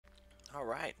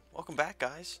Alright, welcome back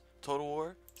guys. Total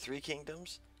War, Three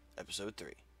Kingdoms, Episode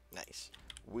 3. Nice.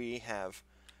 We have,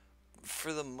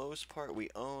 for the most part, we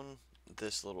own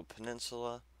this little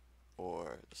peninsula,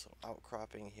 or this little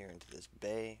outcropping here into this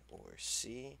bay, or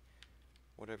sea,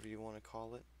 whatever you want to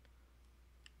call it.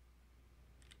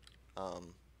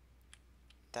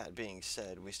 That being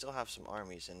said, we still have some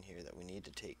armies in here that we need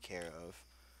to take care of,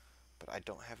 but I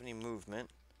don't have any movement.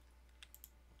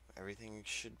 Everything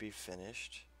should be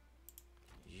finished.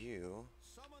 You...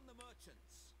 Summon the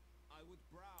merchants. I would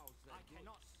browse their goods.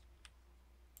 Cannot.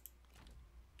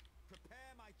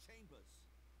 Prepare my chambers.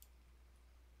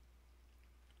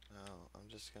 Oh, I'm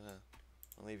just gonna...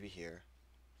 I'll leave you here.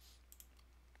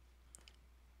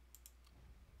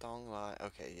 Donglai...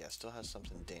 Okay, yeah, still has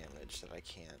something damaged that I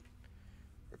can't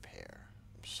repair.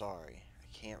 I'm sorry.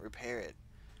 I can't repair it.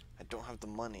 I don't have the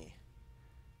money.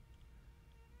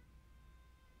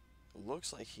 It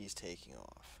looks like he's taking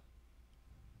off.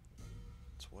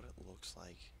 That's what it looks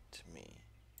like to me.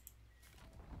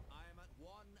 I am at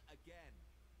one again.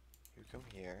 You come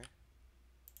here.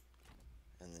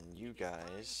 And then you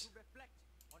guys...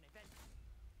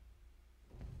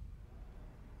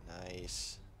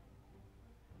 Nice.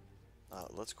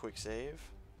 Let's quick save.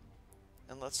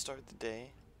 And let's start the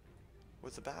day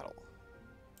with a battle.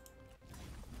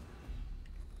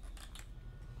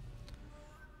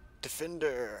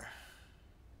 Defender!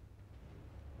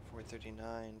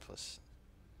 439 plus...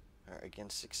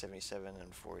 against 677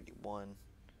 and 481.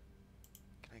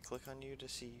 Can I click on you to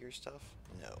see your stuff?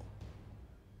 No.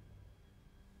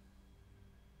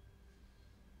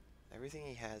 Everything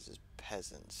he has is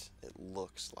peasants, it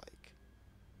looks like.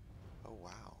 Oh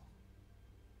wow.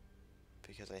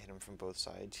 Because I hit him from both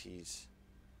sides, he's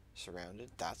surrounded.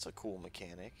 That's a cool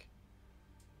mechanic.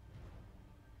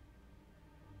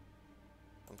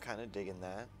 I'm kind of digging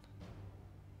that.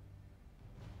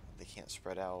 They can't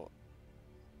spread out.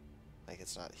 Like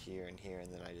it's not here and here,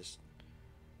 and then I just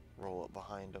roll up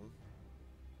behind them.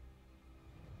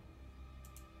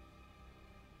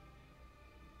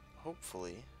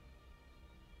 Hopefully.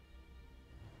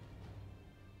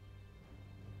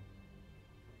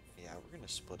 Yeah, we're gonna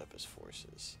split up his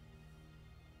forces.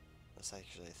 This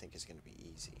actually I think is gonna be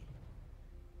easy.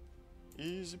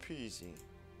 Easy peasy.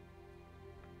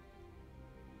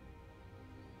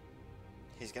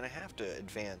 He's gonna have to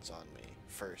advance on me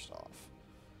first off.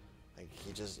 Like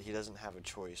he doesn't have a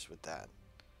choice with that.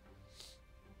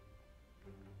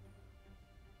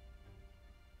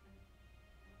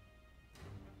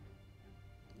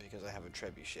 Because I have a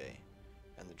trebuchet,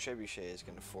 and the trebuchet is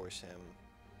going to force him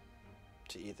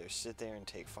to either sit there and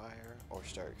take fire or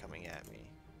start coming at me.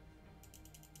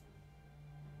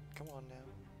 Come on now.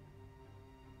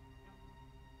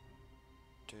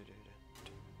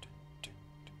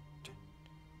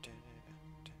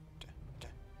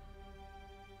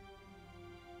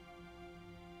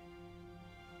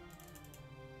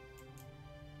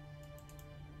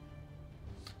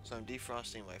 So I'm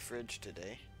defrosting my fridge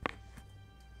today.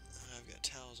 I've got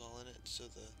towels all in it, so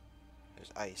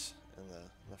there's ice in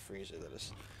the freezer that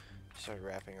is started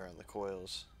wrapping around the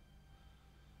coils.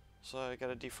 So I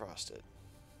gotta defrost it.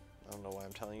 I don't know why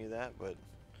I'm telling you that, but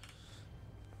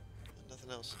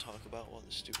nothing else to talk about while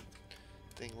this stupid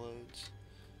thing loads.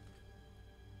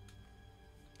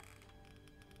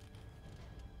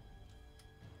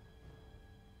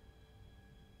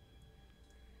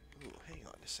 Ooh, hang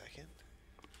on a second.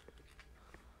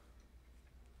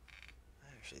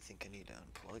 I think I need to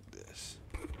unplug this.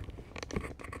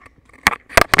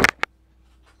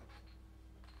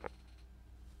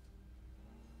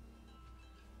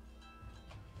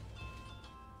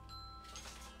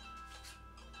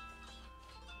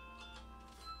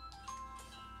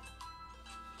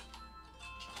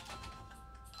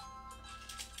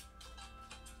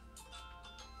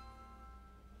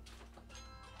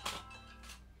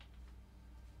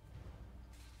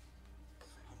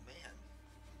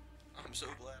 I'm so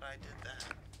glad I did that.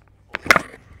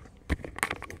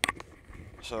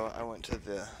 So I went to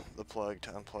the plug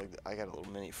to unplug. I got a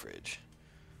little mini fridge,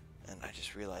 and I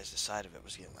just realized the side of it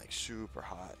was getting like super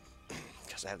hot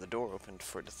because I have the door open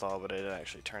for it to thaw, but I didn't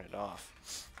actually turn it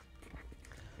off.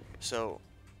 So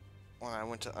when I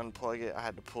went to unplug it, I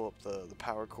had to pull up the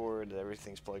power cord that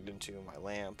everything's plugged into, my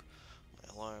lamp,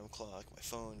 my alarm clock, my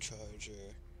phone charger,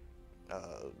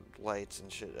 lights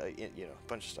and shit, you know, a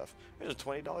bunch of stuff. There's a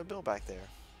 $20 bill back there.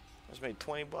 I just made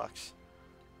 20 bucks.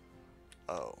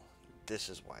 Oh, this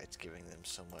is why it's giving them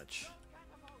so much.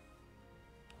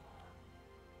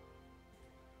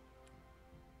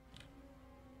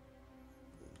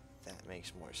 That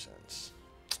makes more sense.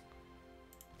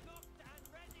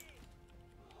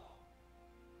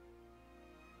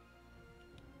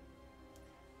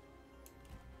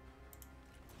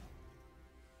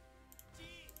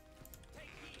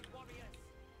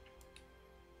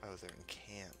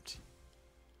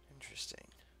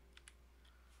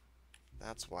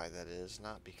 That's why that is,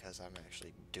 not because I'm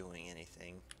actually doing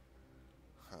anything.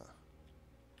 Huh.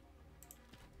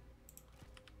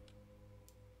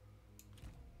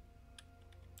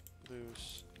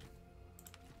 Loose.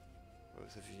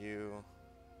 Both of you.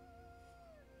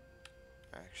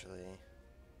 Actually.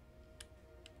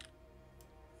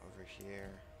 Over here.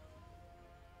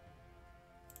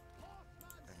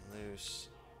 And loose.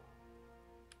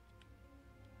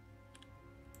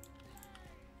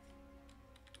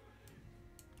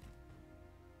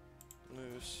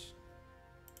 Loose.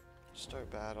 Start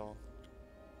battle.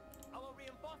 Our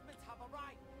reinforcements have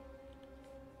arrived.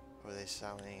 Were they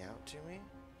sounding out to me?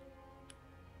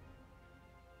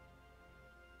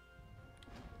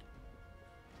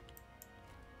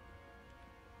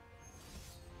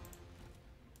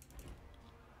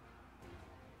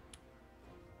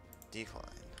 Decline.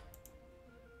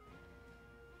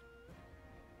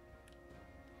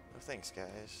 No thanks,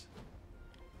 guys.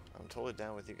 I'm totally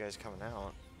down with you guys coming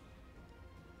out.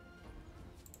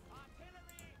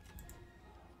 Artillery!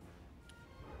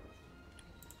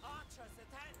 Archers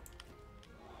attack!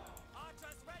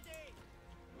 Archers ready!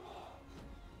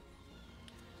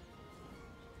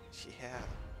 Yeah.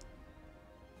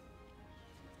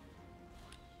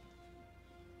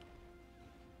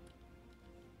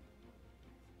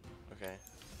 Okay,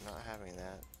 not having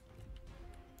that.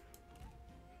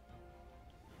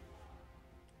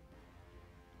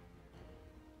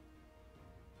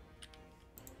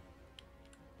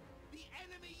 The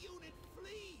enemy unit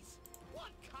flees!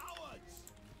 What cowards!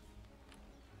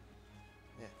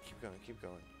 Yeah, keep going, keep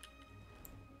going.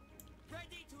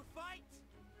 Ready to fight?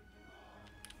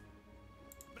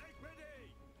 Make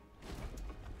ready!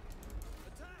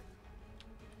 Attack!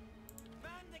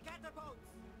 Man the catapults!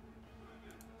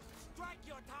 Strike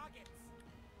your targets!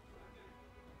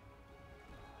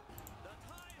 The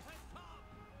time has come!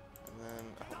 And then,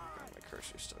 oh my god, my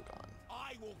cursor's still gone.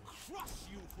 I will crush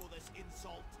you for this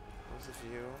insult! Both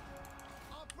of you,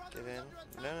 Our brother get is in. under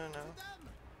attack. No, no, no. To them.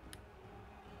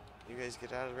 You guys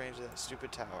get out of range of that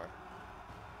stupid tower.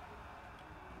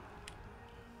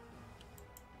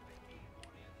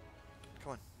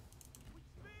 Come on.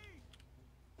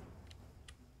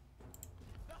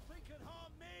 Nothing can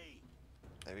harm me!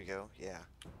 There we go, yeah.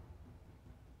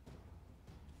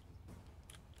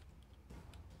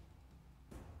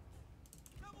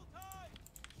 Double time!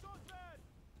 Swordsman!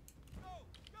 Go!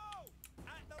 Go!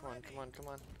 At the Come on, ready. come on, come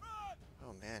on. Run!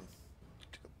 Oh man,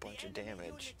 took a bunch of The enemy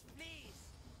damage. unit flees.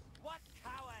 What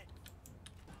coward!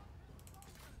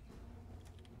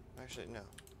 Actually, no.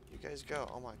 You guys go.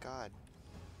 Oh my god.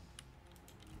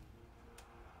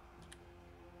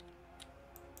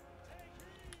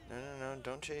 No, no, no,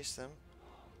 don't chase them.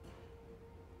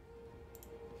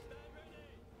 Stand ready!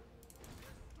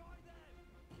 Destroy them!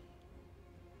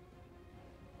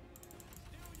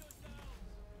 Steel yourselves!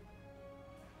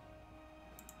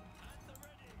 At the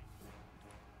ready!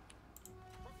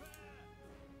 Prepare!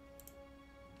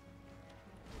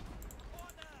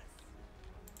 Orders!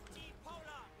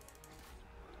 Depolar!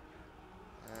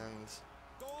 And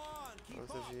Go on, keep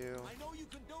both up. of you. I know you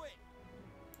can do it.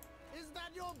 Is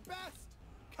that your best?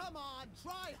 Come on,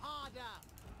 try harder.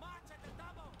 March at the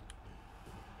double.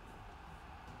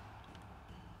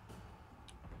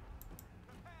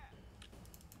 Prepare.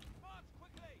 March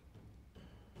quickly.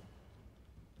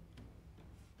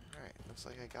 Alright, looks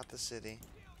like I got the city.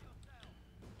 Heal yourself.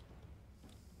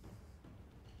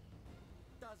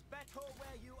 Does battle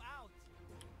wear you out?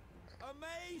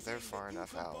 Amazing. They're far that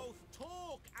enough you can out. both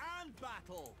talk and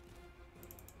battle.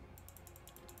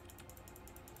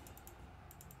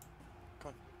 Come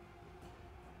on.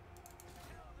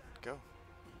 Go.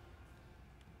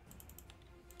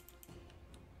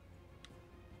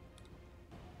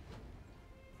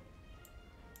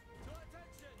 To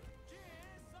attention!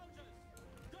 Cheers, soldiers!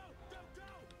 Go, go,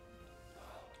 go!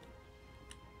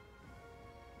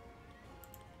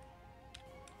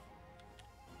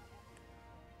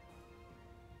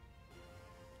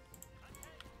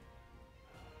 Ahead!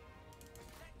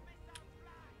 Let missiles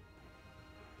fly!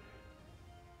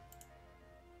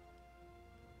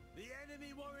 The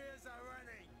enemy warriors are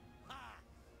running! Ha!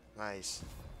 Nice.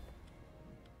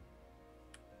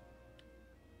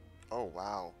 Oh,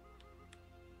 wow.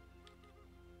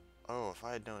 Oh, if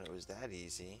I had known it was that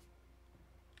easy.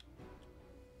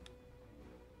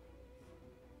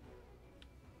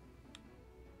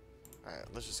 Alright,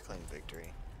 let's just claim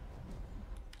victory.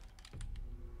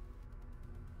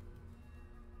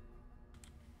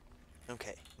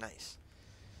 Okay, nice.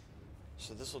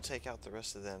 So this will take out the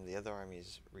rest of them. The other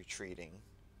army's retreating.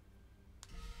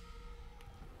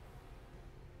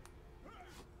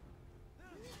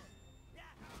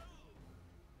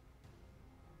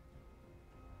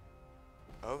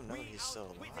 Oh no, he's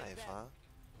still alive, huh?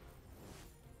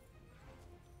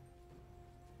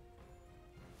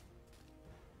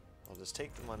 I'll just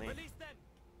take the money. Release them.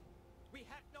 We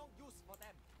have no use for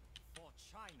them. For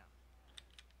China.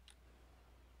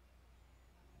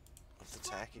 Let's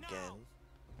attack again.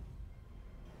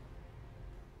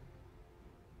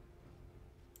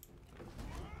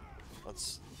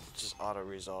 Let's just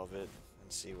auto-resolve it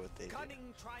and see what they do.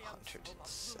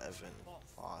 107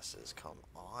 bosses. Come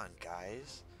on,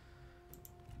 guys.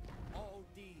 All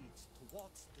deeds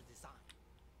towards the design.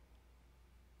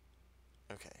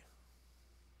 Okay.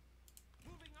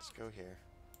 Let's go here.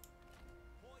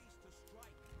 Poised to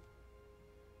strike.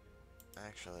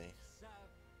 Actually,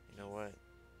 you know what?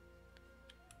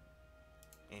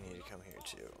 You need to come here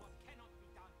too. Cannot be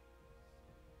done.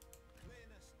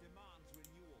 Clearness demands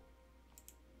renewal.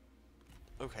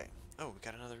 Okay. Oh, we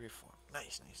got another reform.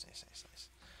 Nice, nice, nice, nice, nice.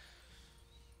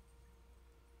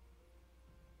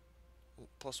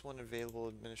 +1 available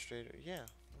administrator. Yeah,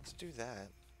 let's do that.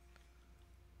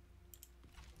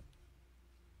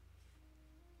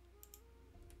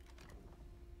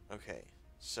 Okay,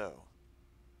 so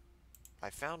I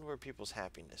found where people's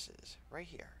happiness is. Right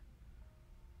here.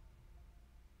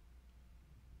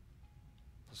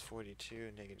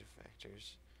 +42 negative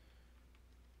factors.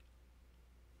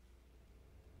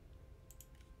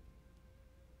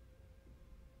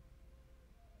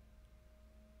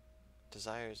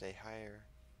 Desires a higher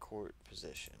court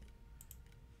position.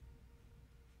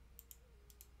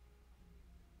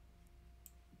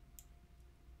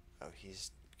 Oh,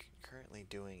 he's currently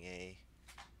doing an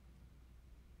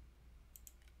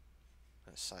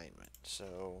assignment,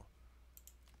 so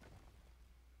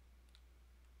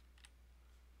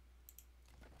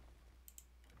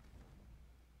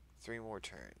three more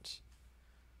turns.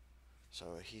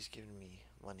 So he's giving me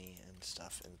money and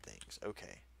stuff and things.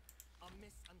 Okay. A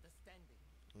misunderstanding.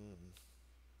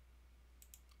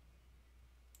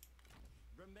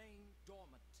 Remain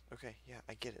dormant. Okay, yeah,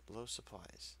 I get it. Low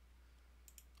supplies.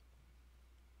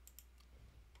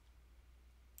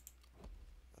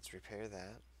 Let's repair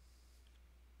that.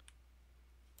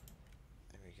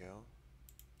 There we go.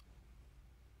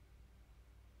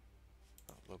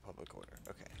 Oh, low public order.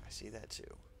 Okay, I see that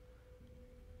too.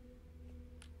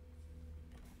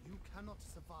 You cannot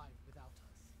survive without us.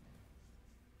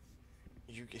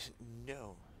 You get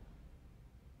no.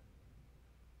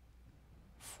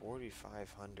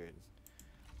 4,500.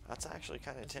 That's actually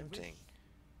kind of tempting.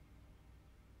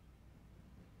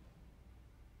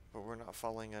 But we're not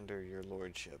falling under your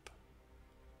lordship.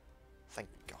 Thank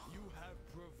God. You have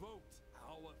provoked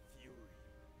our fury.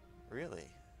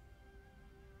 Really?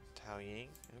 Tao Ying?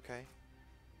 Okay.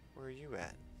 Where are you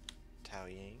at? Tao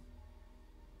Ying?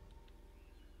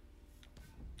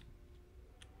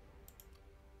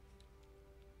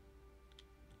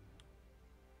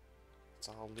 It's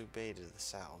all Liu Bei to the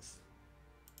south.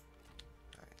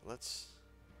 Alright, let's...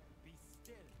 Be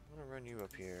still. I'm gonna run you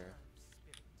up here.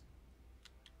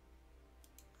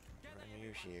 Run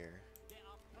you here. There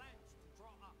are plans to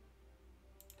draw up.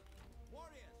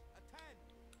 Warriors, attend.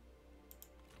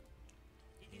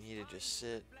 You need to just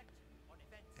sit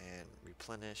and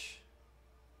replenish.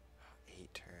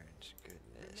 8 turns,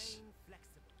 goodness. Remain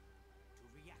flexible to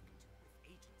react with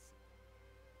agency.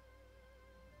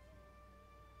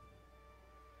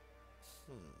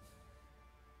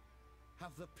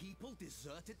 Have the people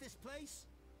deserted this place?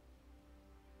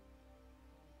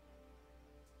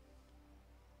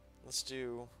 Let's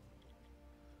do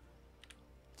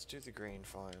the grain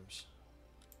farms.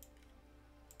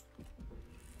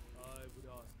 I would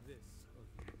ask this of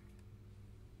you.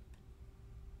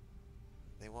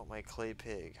 They want my clay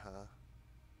pig, huh?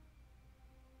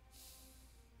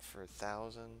 For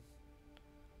 1,000?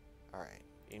 Alright,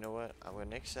 you know what? I'm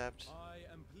gonna accept I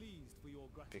am pleased for your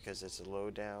gratitude. because it's a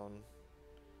low down.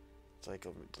 It's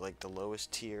like the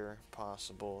lowest tier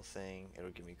possible thing. It'll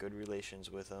give me good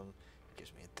relations with them. It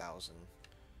gives me 1,000.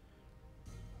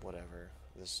 Whatever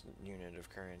this unit of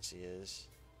currency is.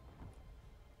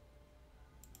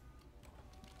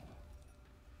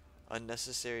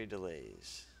 Unnecessary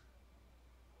delays.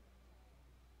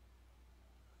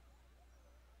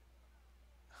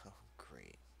 Oh,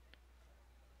 great.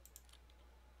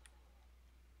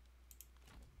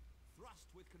 Thrust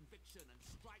with conviction and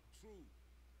strike true.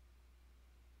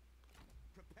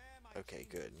 Prepare my Okay,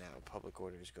 good. Now public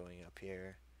order is going up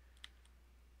here.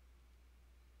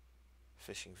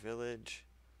 Fishing village.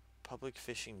 Public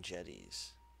fishing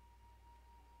jetties.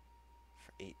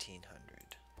 For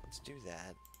 1,800. Let's do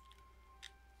that.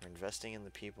 We're investing in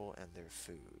the people and their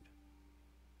food.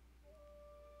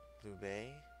 Liu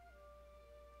Bei.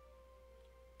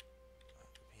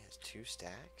 He has 2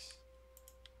 stacks?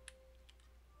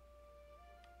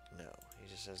 No, he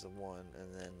just has the 1,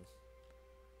 and then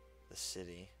the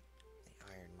city, the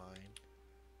iron mine.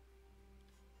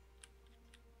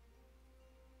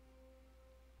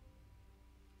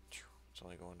 It's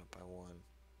only going up by 1.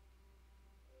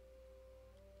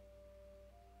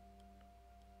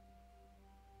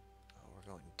 Oh,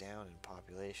 we're going down in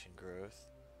population growth.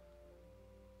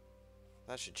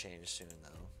 That should change soon,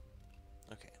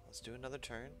 though. Okay, let's do another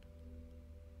turn.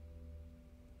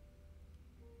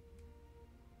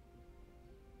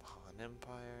 Han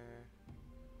Empire.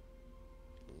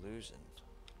 Losing.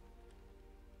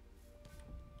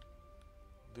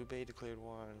 Liu Bei declared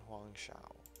war on Huang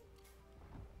Shao.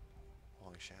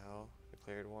 Huang Shao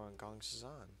declared war on Gong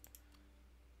Suzan.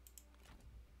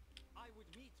 I would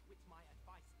meet with my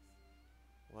advisors.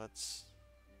 Let's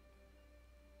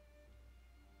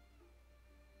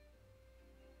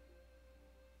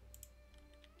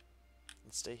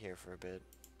stay here for a bit.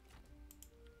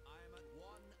 I am at 1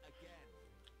 again.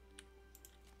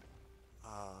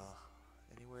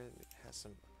 Anywhere that has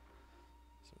some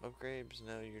upgrades?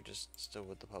 No, you're just still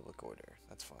with the public order.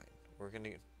 That's fine. We're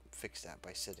gonna fix that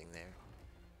by sitting there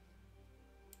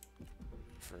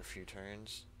for a few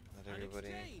turns. Let everybody.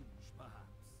 An exchange, perhaps.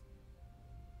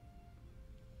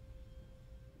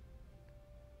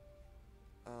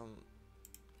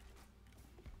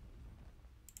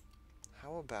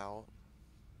 How about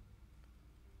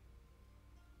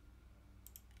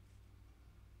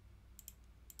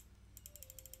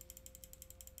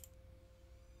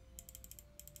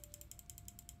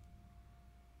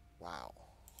wow.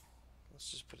 Let's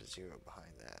just put a 0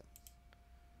 behind that.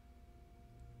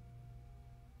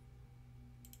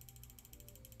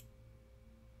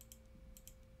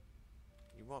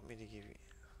 You want me to give you...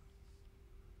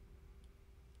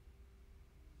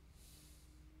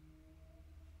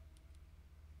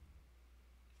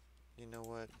 You know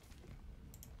what?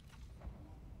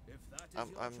 If that is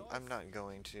your I'm choice. not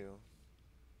going to,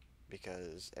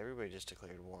 because everybody just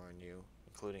declared war on you,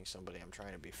 including somebody I'm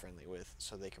trying to be friendly with,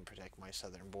 so they can protect my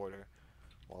southern border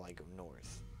while I go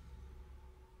north.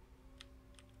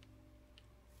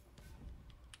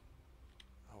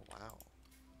 Oh wow.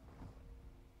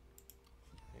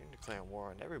 You're declaring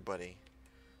war on everybody.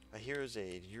 A hero's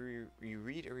aid. You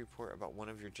read a report about one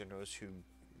of your generals who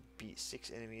beat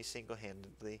 6 enemies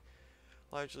single-handedly,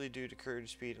 largely due to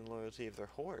courage, speed, and loyalty of their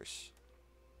horse.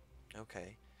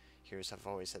 Okay. Heroes have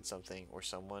always had something or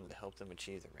someone to help them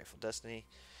achieve their rightful destiny.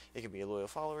 It can be a loyal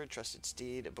follower, trusted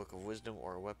steed, a book of wisdom,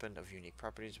 or a weapon of unique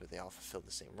properties, but they all fulfill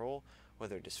the same role.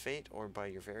 Whether it is fate or by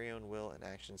your very own will and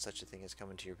action, such a thing has come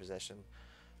into your possession.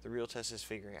 The real test is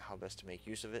figuring out how best to make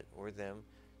use of it or them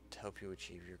to help you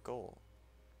achieve your goal.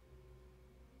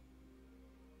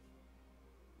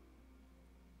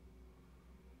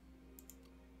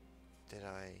 Did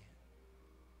I...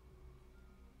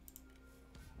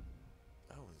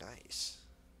 Oh, nice.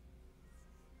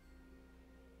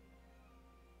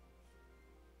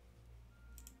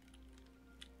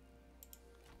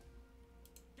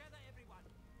 Gather everyone.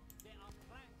 There are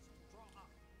plans to draw up.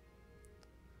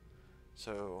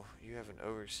 So, you have an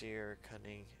overseer,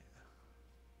 cunning...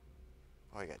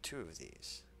 Oh, I got 2 of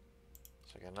these.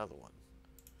 So I got another one.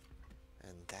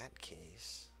 In that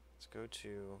case, let's go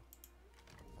to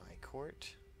my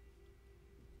court.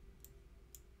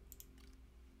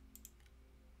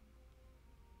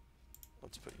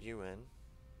 Let's put you in.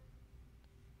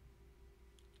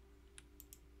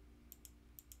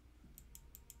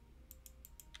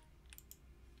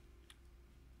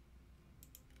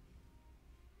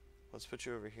 Let's put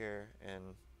you over here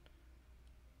in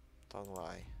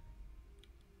Donglai.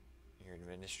 You're an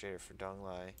administrator for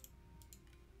Donglai.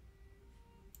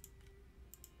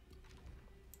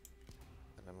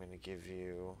 And I'm going to give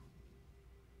you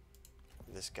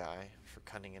this guy for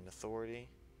cunning and authority.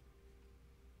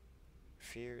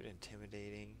 Feared,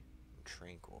 intimidating, and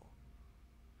tranquil.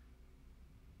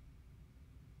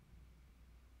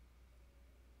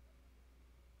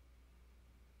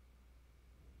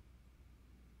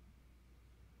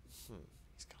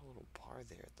 He's got a little bar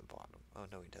there at the bottom. Oh,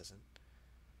 no, he doesn't.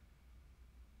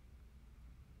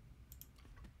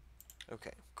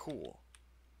 Okay, cool.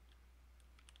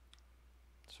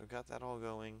 So got that all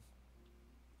going.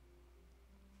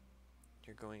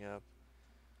 You're going up.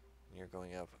 And you're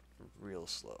going up real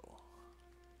slow.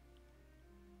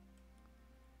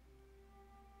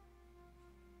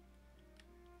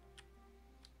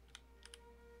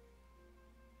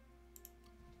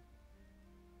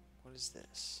 What is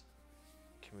this?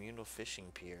 Communal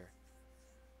fishing pier.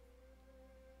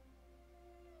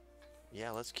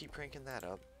 Yeah, let's keep cranking that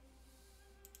up.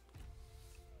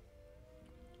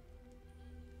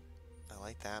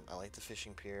 like that. I like the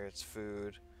fishing pier. It's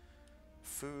food.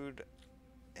 Food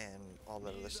and all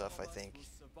that other stuff, I think.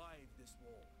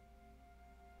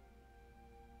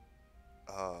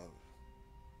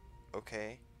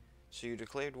 Okay. So you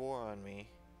declared war on me,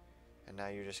 and now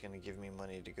you're just gonna give me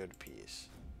money to go to peace.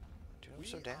 Dude, I'm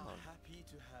so down. Happy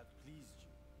to have pleased you.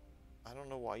 I don't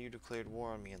know why you declared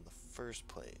war on me in the first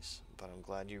place, but I'm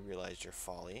glad you realized your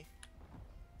folly.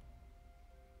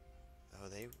 Oh,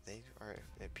 they are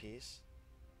at peace?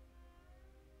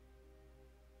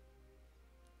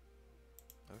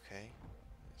 Okay.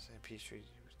 Is that peace treaty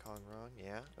with Kong Ron?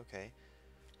 Yeah, okay.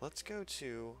 Let's go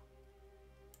to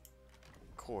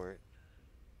court.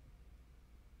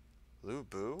 Lu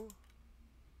Bu?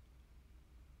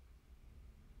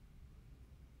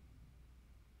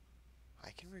 I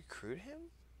can recruit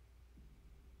him?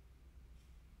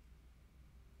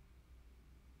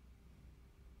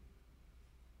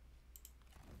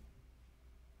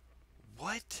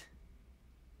 What?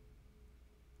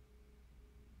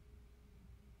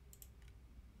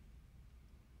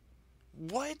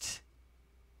 What?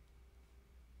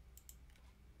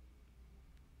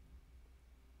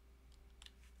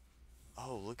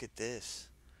 Oh, look at this.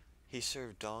 He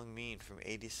served Dong Min from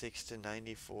 86 to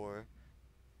 94.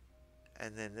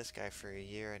 And then this guy for a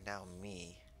year, and now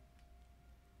me.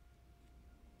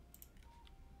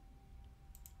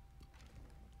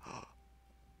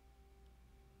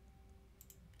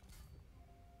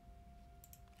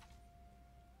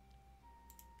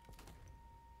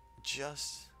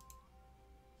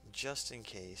 Just in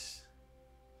case.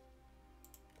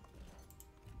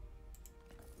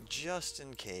 Just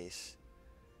in case.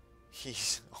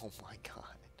 He's, oh my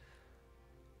god.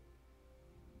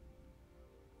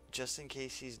 Just in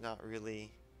case he's not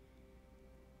really...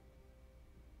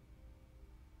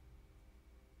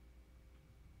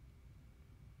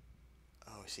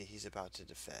 Oh, see, he's about to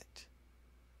defect.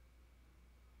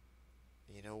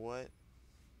 You know what?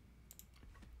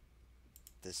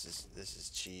 This is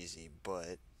cheesy,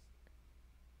 but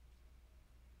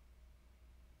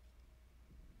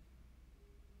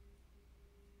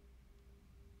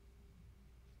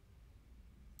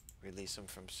release him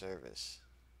from service.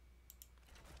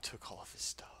 Took all of his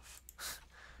stuff.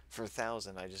 For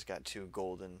 1,000, I just got 2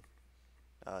 golden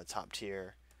top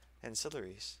tier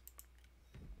ancillaries.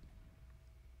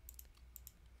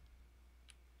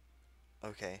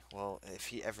 Okay, well, if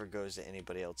he ever goes to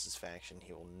anybody else's faction,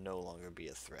 he will no longer be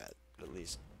a threat, at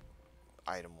least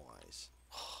item-wise.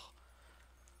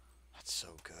 That's so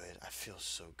good. I feel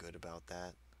so good about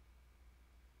that.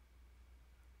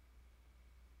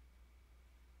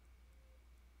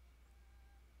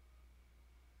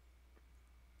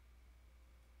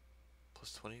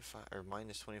 Plus 25 or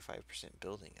minus 25%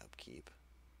 building upkeep.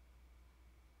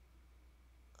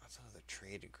 That's another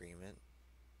trade agreement.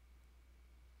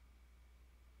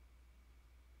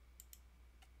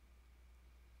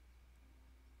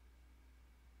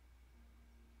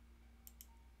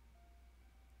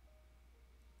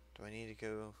 Do I need to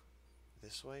go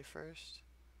this way first?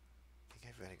 I think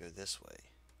I've got to go this way.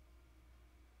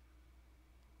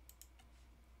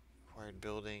 Required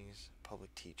buildings,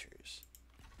 public teachers.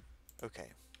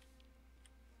 Okay.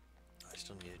 I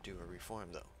still need to do a reform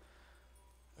though.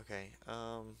 Okay,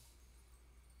 all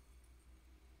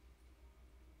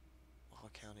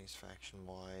counties faction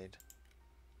wide.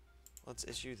 Let's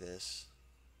issue this.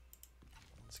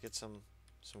 Let's get some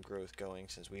growth going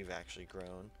since we've actually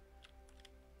grown.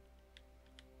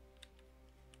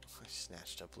 I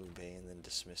snatched up Liu Bei and then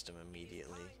dismissed him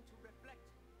immediately.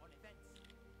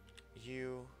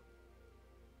 You...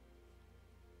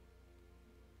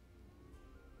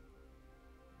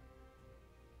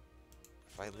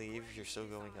 If I leave, you're still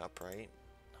going up, right?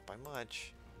 Not by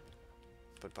much,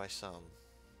 but by some.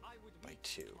 By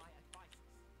 2.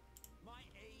 My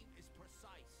aim is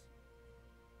precise.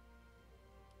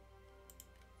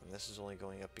 And this is only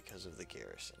going up because of the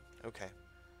garrison. Okay.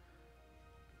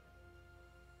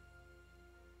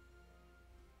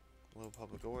 Low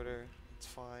public order, it's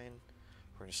fine.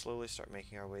 We're going to slowly start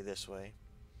making our way this way.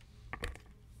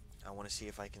 I want to see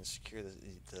if I can secure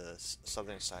the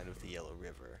southern side of the Yellow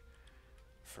River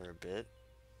for a bit.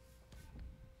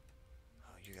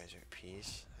 Oh, you guys are at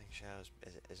peace. I think Shadow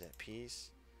is at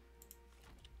peace.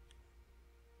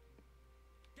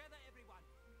 Gather everyone.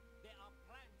 There are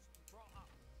plans to draw up.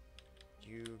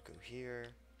 You go here.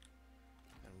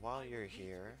 And while you're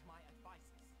here...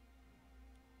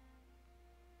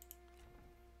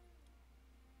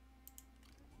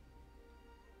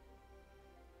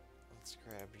 Let's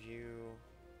grab you,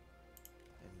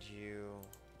 and you,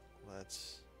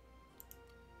 let's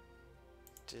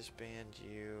disband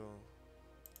you,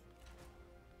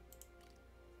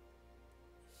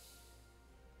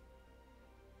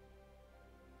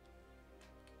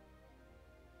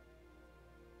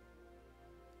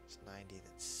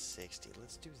 60.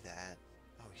 Let's do that.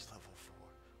 Oh, he's level 4.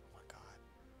 Oh my god.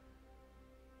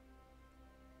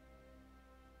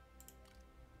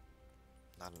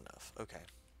 Not enough. Okay.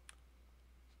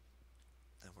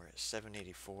 Then we're at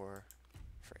 784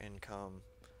 for income,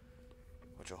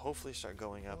 which will hopefully start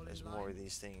going up as more of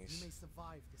these things. You may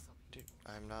survive this upheaval. Dude,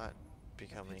 I'm not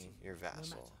becoming your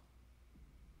vassal.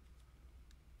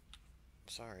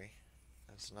 Sorry.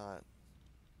 That's not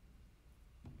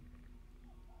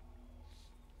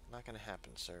gonna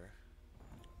happen, sir.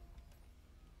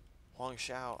 Huang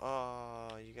Shao.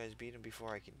 Oh, you guys beat him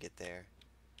before I could get there.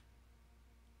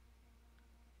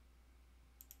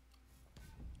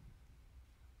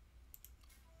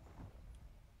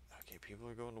 Okay, people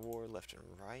are going to war left and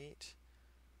right.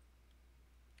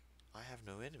 I have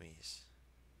no enemies.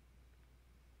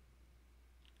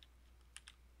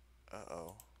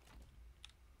 Uh-oh.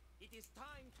 It is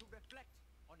time to reflect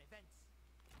on events.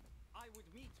 I would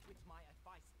meet with my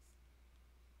advisors.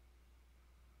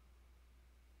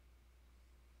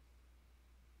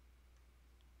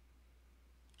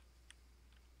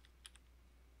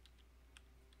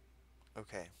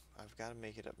 Okay, I've got to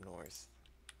make it up north.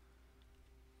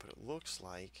 But it looks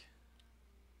like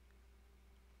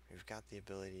we've got the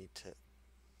ability to...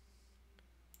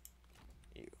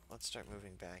 Let's start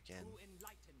moving back in. Through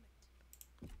enlightenment.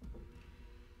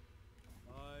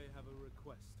 I have a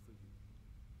request for you.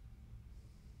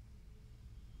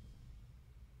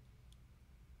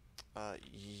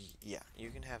 Yeah, you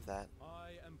can have that.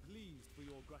 I am pleased for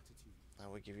your gratitude. I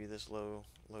will give you this low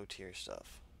tier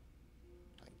stuff.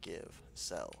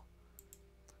 Sell.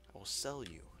 I will sell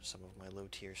you some of my low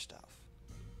tier stuff.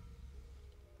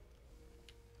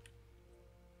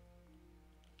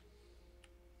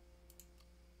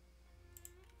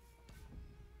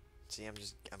 See, I'm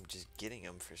just getting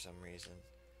them for some reason.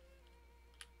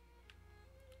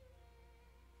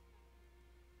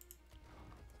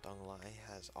 Dong Lai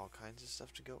has all kinds of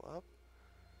stuff to go up.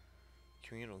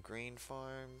 Communal grain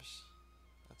farms.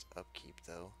 That's upkeep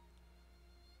though.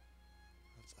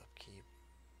 That's upkeep.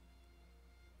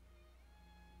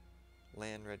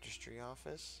 Land registry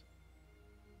office.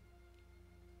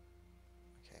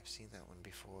 Okay, I've seen that one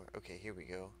before. Okay, here we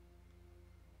go.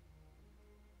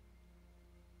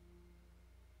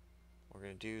 We're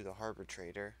going to do the harbor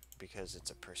trader because it's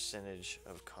a percentage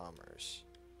of commerce.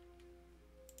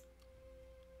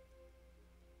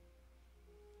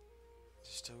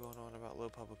 Still going on about low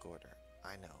public order.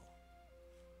 I know.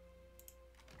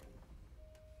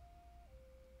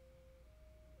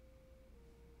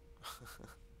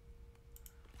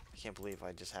 I can't believe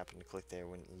I just happened to click there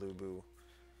when Lubu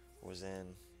was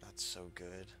in. That's so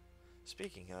good.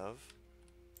 Speaking of,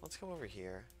 let's come over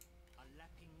here. A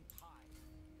lapping tide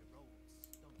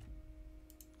erodes stone.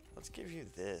 Let's give you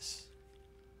this.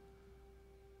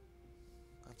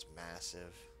 That's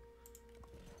massive.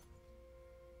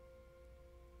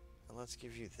 And let's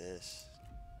give you this.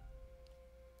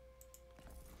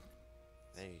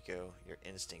 There you go. Your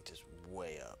instinct is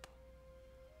way up.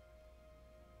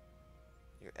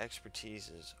 Your expertise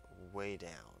is way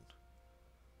down.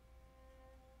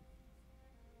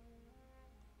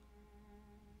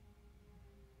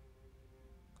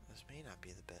 This may not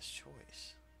be the best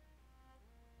choice.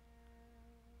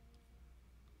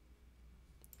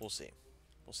 We'll see.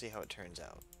 We'll see how it turns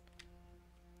out.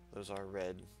 Those are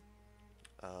red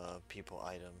people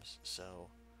items,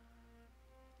 so...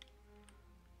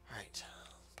 Alright.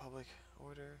 Public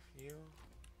order, you.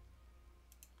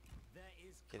 There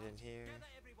is Get in here.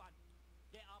 Gather everyone.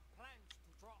 There are plans to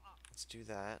draw up. Let's do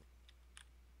that.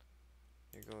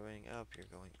 You're going up, you're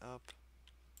going up.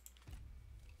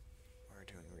 We're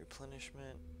doing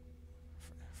replenishment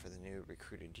for the new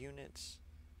recruited units.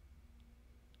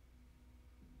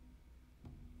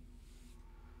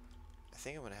 I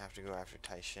think I'm going to have to go after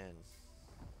Taishin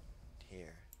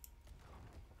here.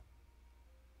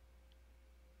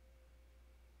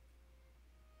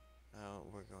 No,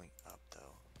 we're going up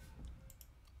though.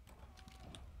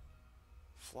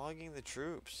 Flogging the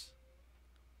troops.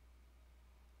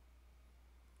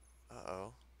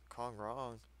 Uh-oh. Kong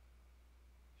Rong.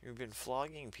 You've been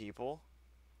flogging people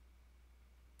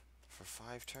for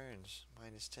 5 turns.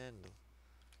 -10.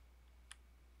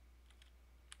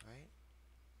 Right?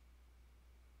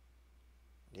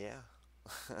 Yeah.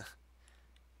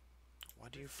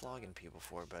 What are you flogging people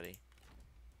for, buddy?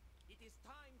 It is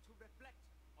time to reflect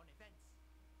on events.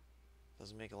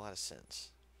 Doesn't make a lot of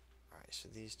sense. Alright, so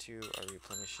these two are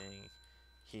replenishing.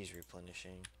 He's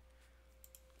replenishing.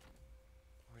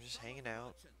 We're just hanging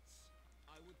out.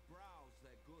 I would browse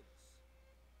their goods.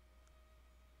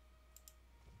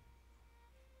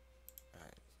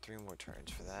 Alright, 3 more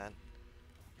turns for that.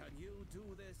 Can you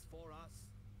do this for us?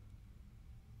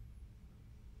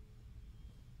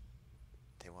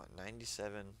 They want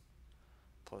 97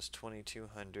 plus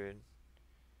 2200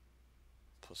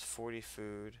 plus 40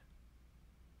 food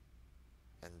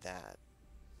and that.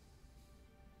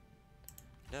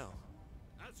 No.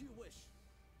 As you wish.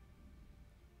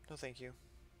 No, thank you.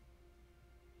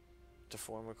 To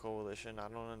form a coalition, I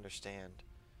don't understand.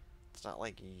 It's not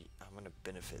like I'm gonna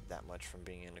benefit that much from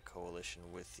being in a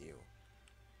coalition with you.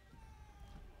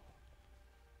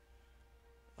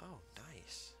 Oh,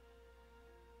 nice.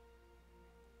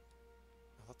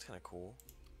 Oh, that's kind of cool.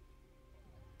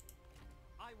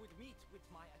 I would meet with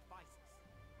my advisors.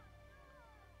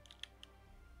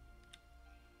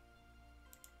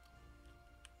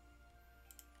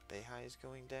 Beihai is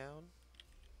going down.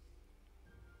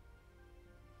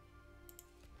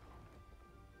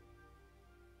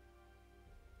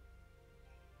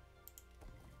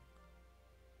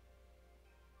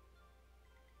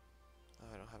 Oh,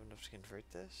 I don't have enough to convert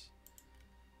this.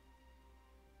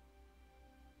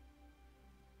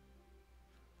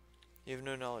 You have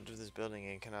no knowledge of this building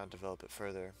and cannot develop it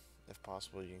further. If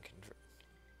possible, you can convert.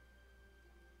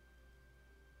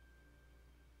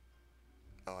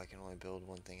 Oh, I can only build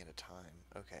one thing at a time.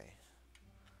 Okay.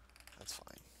 That's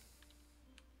fine.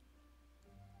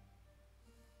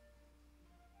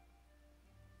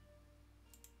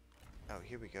 Oh,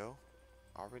 here we go.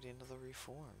 Already another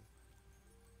reform.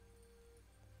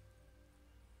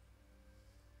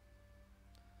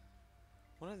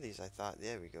 One of these I thought,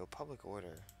 there we go, public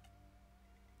order.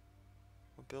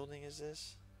 What building is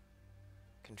this?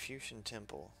 Confucian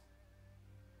Temple.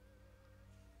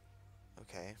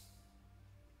 Okay.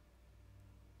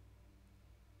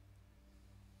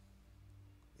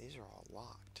 These are all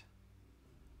locked.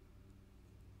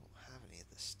 I don't have any of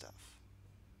this stuff.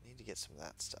 Need to get some of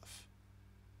that stuff.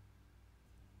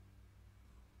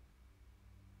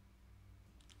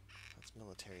 That's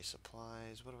military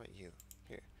supplies. What about you?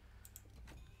 Here.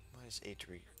 -8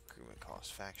 to recruitment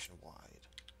cost, faction wide.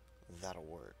 That'll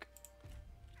work.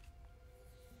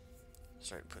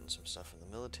 Start putting some stuff in the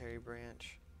military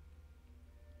branch.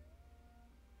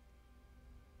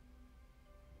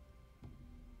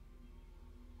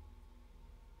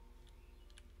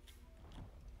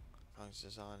 As long as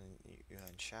it's on and you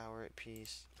can shower at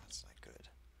peace, that's not good.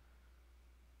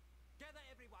 Gather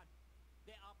everyone.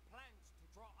 There are plans to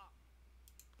draw up.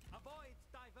 Avoid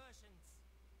diversions.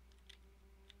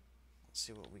 Let's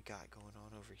see what we got going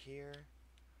on over here.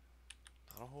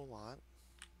 Not a whole lot.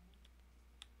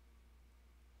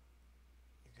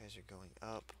 You guys are going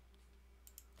up.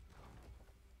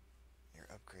 You're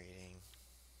upgrading.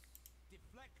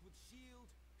 Deflect with shield,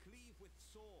 cleave with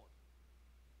sword.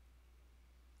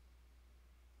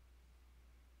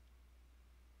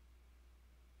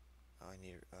 Oh, I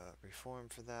need a reform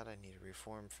for that. I need a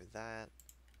reform for that.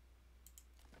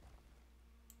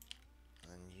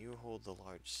 And you hold the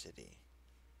large city.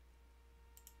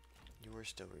 You are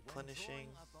still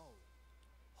replenishing.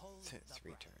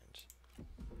 Three turns.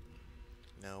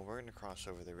 No, we're gonna cross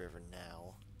over the river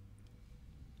now.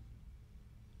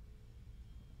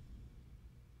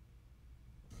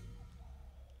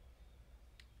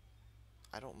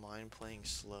 I don't mind playing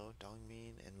slow,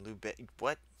 Dongmin and Lube.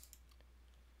 What?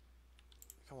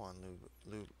 Come on,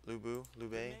 Lubu, Lubu.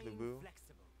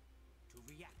 Flexible to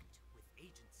react with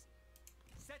agency.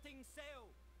 Setting sail.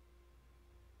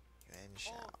 And All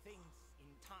shall. things in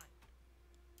time.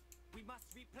 We must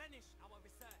replenish our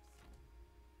reserves.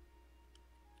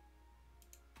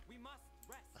 We must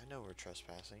rest. I know we're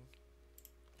trespassing.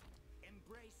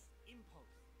 Embrace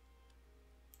impulse.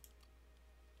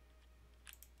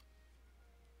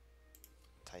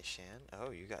 Taishan?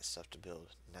 Oh, you got stuff to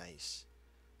build. Nice.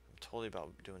 I'm totally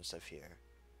about doing stuff here.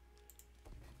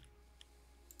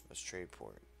 Let's trade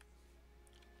port.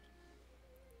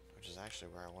 Which is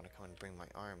actually where I want to come and bring my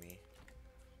army.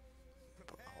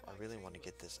 But I really want to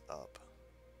get this up.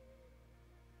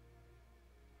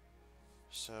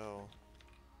 So...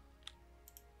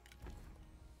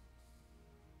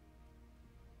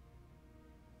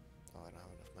 oh, I don't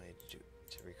have enough money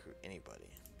to recruit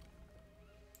anybody.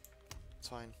 It's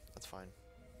fine. That's fine.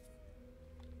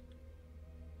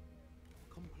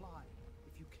 Comply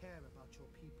if you care about your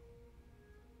people.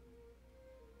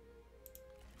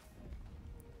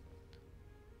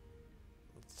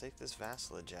 Let's take this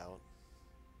vassalage out.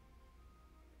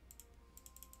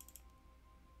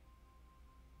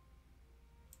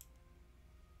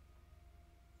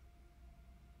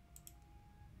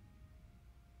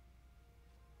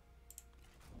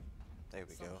 There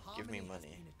we go. Give me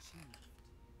money.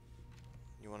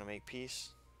 You want to make peace?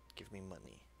 Give me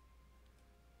money.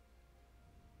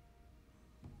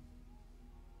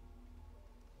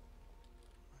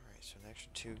 So an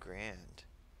extra 2 grand.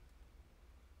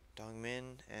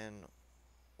 Dongmin and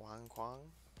Wang Kwang?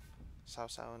 Sao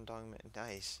Sao and Dongmin.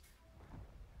 Nice.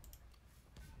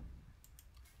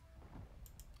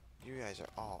 You guys are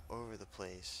all over the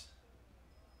place.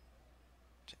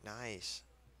 Nice.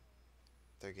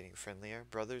 They're getting friendlier.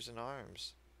 Brothers in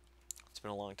arms. It's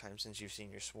been a long time since you've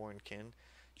seen your sworn kin.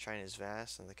 China is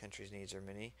vast and the country's needs are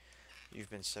many. You've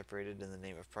been separated in the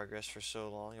name of progress for so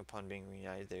long. Upon being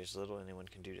reunited, there's little anyone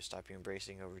can do to stop you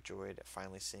embracing, overjoyed at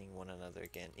finally seeing one another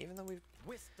again. Even though we've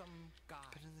Wisdom guide.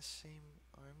 been in the same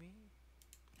army,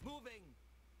 Moving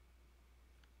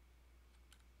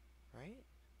right?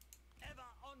 ever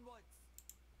onwards.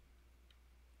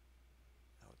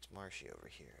 Oh, it's marshy over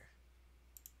here.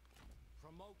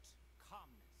 Promote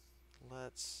calmness.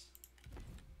 Let's...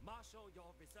 Marshal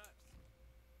your reserves.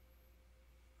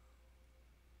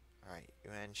 Alright,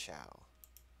 Yuan Shao.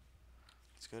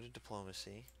 Let's go to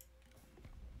diplomacy.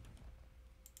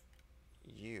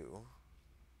 You...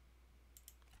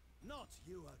 Not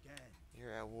you again.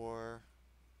 You're at war.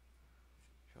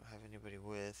 You don't have anybody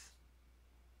with.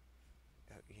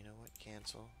 Oh, you know what?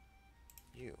 Cancel.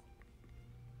 You.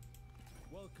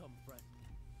 Welcome, friend.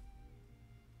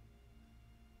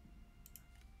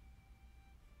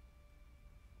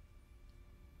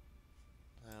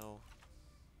 No.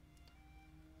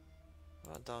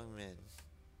 What about Dongmin?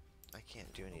 I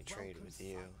can't do any A trade welcome with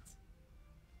you. sight.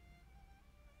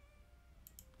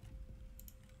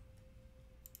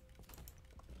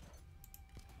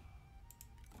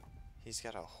 He's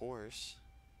got a horse.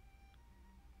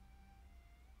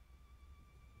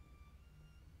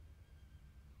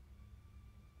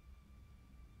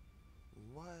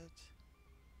 What?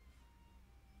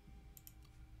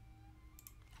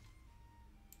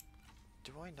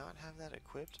 Do I not have that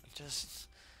equipped? Just...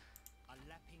 A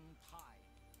lapping tide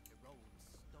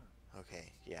erodes stone.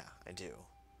 Okay, yeah, I do.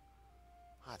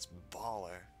 Ah, it's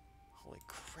baller. Holy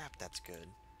crap, that's good.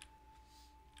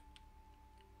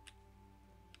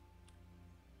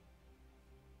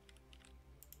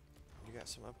 You got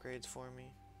some upgrades for me?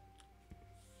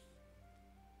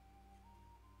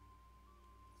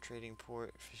 Trading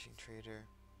port, fishing trader.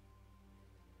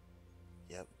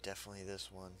 Yep, definitely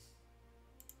this one.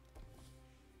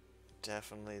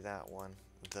 Definitely that one.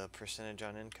 The percentage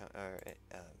on income, or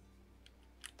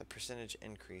the percentage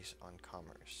increase on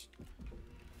commerce.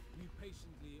 We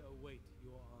patiently await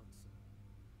your answer.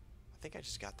 I think I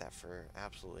just got that for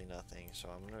absolutely nothing, so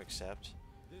I'm going to accept.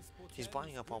 This He's portends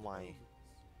buying up all good my omens.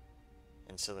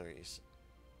 ancillaries.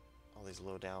 All these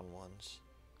low down ones.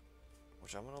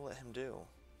 Which I'm going to let him do.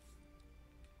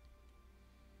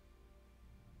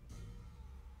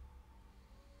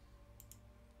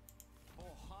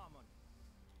 For harmony.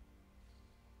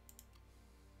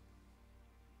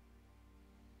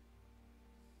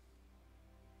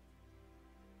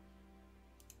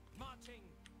 Marching.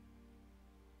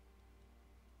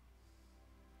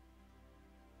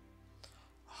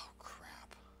 Oh,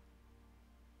 crap.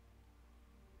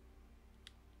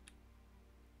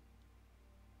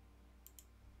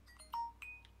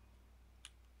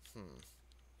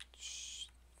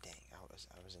 Dang, I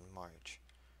was in March.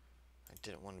 I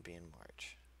didn't want to be in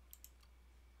March.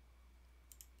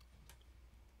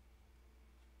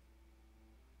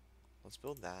 Let's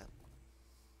build that.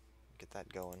 Get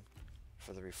that going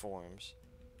for the reforms.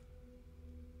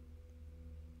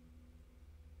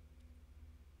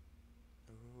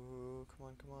 Ooh, come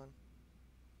on, come on.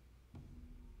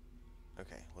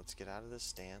 Okay, let's get out of this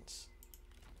stance.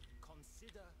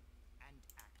 Consider and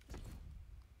act.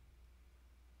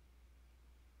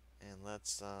 And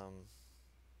let's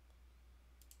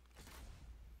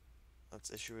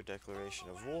issue a declaration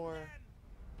of war.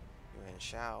 Yuan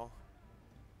Shao.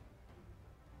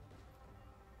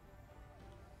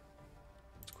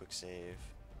 Let's quick save.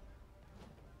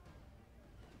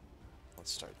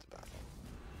 Let's start the battle.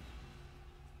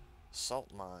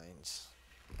 Salt mines.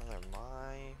 Oh, they're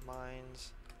my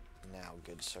mines now,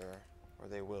 good sir. Or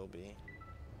they will be.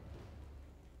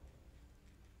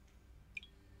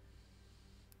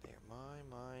 They are my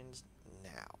mines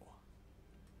now.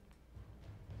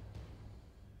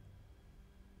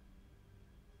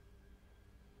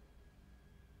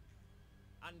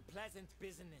 Unpleasant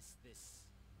business this,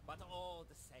 but all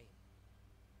the same.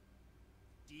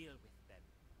 Deal with them.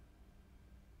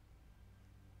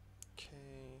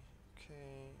 Okay.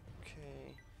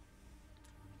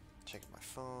 Checking my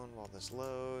phone while this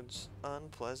loads.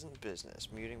 Unpleasant business.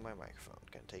 Muting my microphone.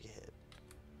 Gonna take a hit.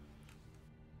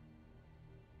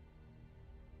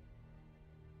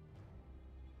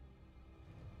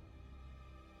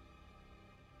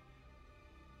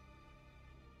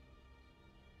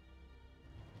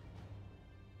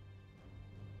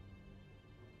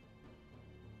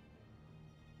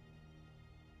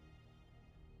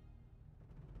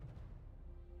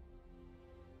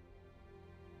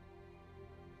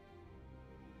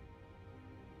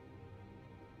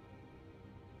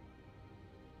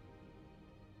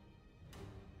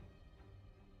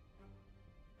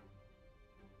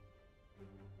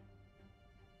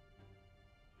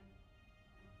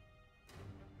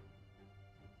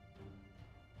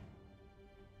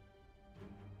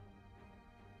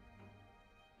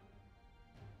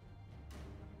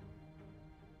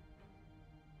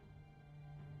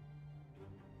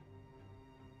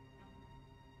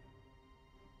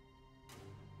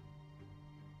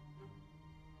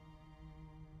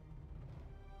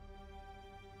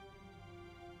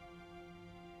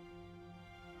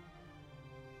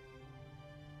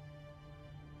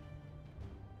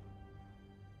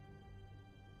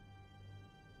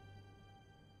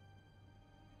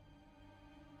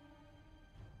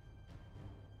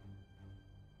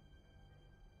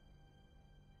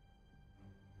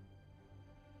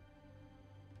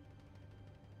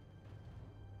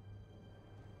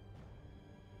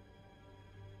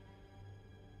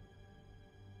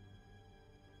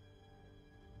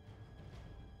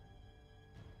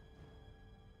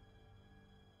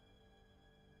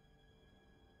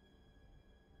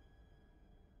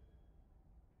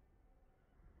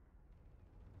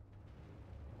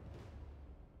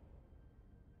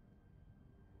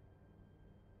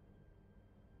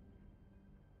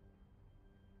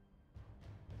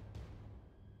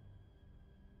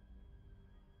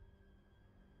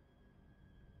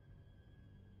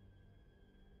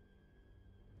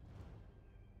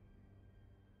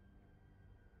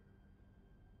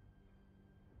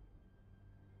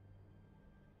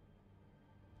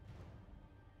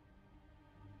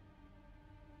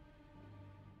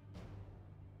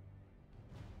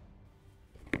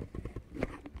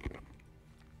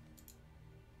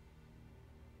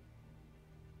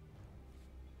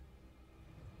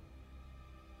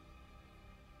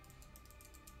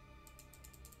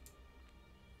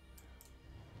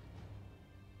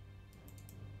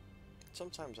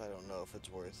 sometimes I don't know if it's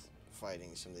worth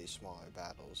fighting some of these smaller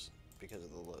battles because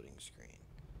of the loading screen.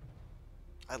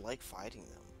 I like fighting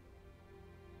them,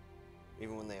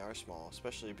 even when they are small,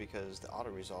 especially because the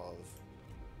auto-resolve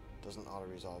doesn't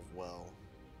auto-resolve well.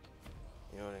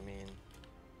 You know what I mean?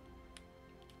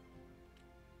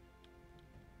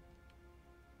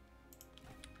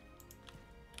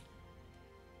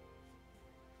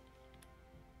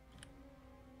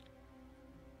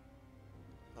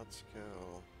 Let's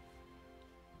go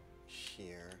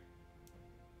here.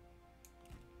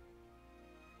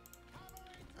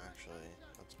 Actually,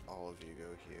 let's all of you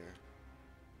go here.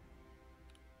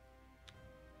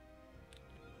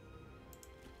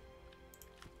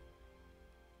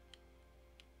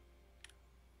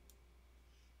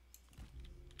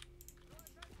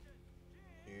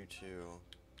 You two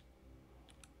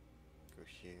go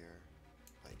here,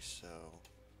 like so.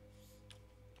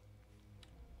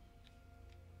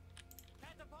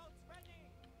 Catapults ready!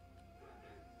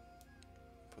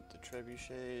 Put the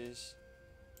trebuchets.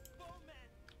 Bowmen!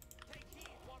 Take heed,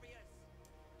 warriors!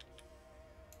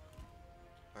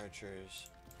 Archers,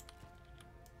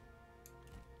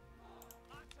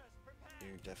 Archers, prepare!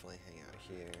 you definitely hang out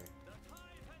here. The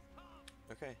time has come!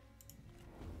 Okay.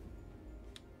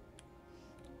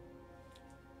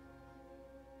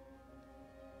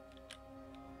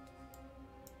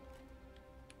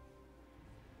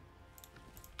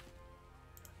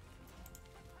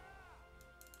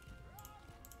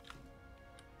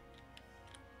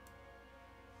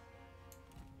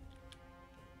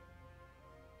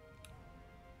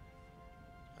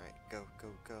 Alright, go, go,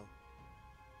 go.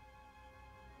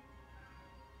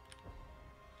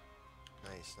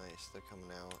 Nice, nice. They're coming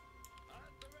out. At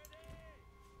the ready!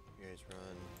 You guys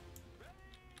run.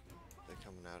 They're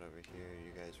coming out over here.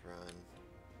 You guys run.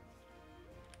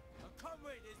 A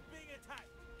comrade is being attacked!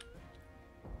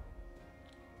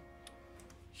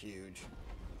 Huge.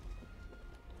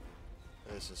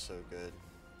 This is so good.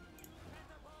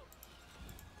 Catapult!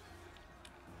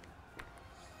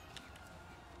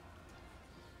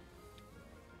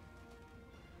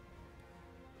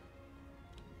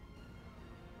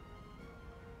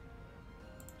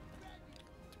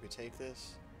 Did we take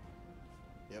this?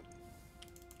 Yep.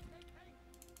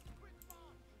 Quick march!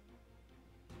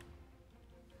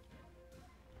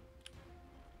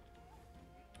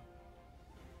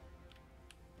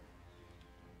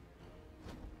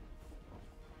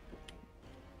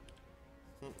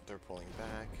 They're pulling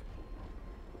back.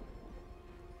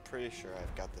 Pretty sure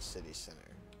I've got the city center.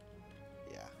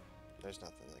 Yeah, there's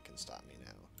nothing that can stop me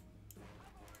now.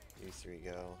 You three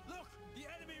go. Look! The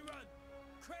enemy run!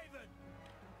 Craven!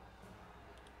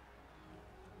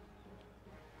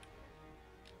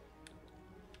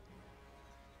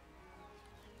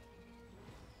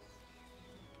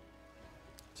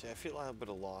 See, I feel I would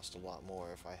have lost a lot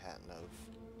more if I hadn't of.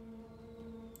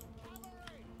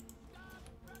 Cavalry! Stand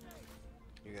ready!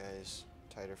 You guys,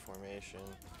 tighter formation.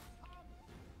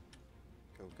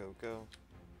 Go, go, go.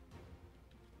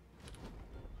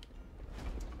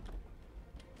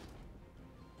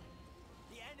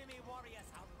 The enemy warriors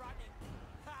are running!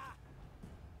 Ha!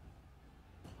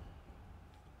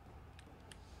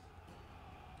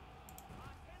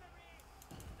 Artillery!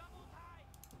 Double time!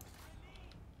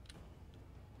 Release!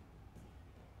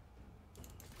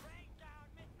 Rain down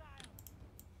missiles!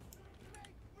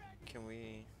 Make ready! Can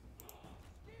we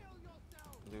Steel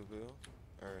yourself! Lubu?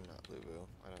 Or not Lubu.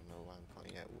 I don't know why I'm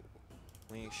calling it.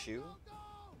 Wing Shu? Go, go!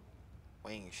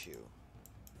 Wang Shu.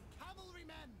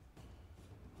 Cavalrymen!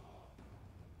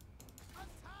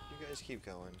 Attack! You guys keep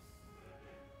going.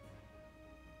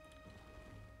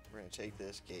 We're gonna take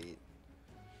this gate.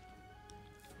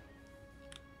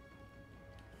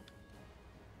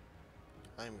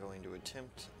 I'm going to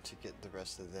attempt to get the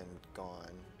rest of them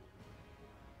gone.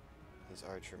 These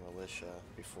archer militia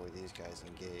before these guys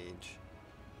engage.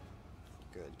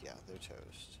 Good, yeah, they're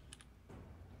toast.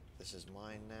 This is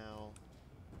mine now.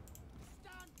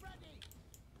 Stand ready!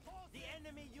 The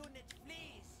enemy unit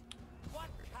flees! What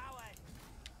coward!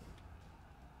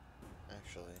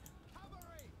 Actually,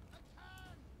 Cavalry!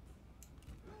 Attack!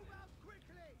 Move out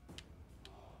quickly!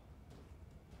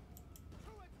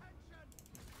 To attention!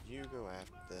 you go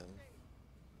after them.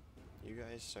 You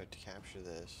guys start to capture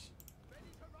this. Ready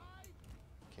to ride?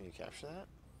 Can you capture that?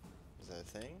 Is that a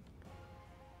thing?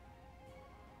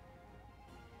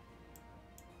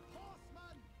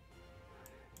 Horsemen!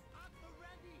 At the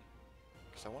ready!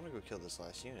 Because I want to go kill this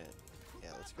last unit. To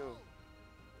Yeah, let's go. battle!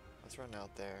 Let's run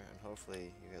out there, and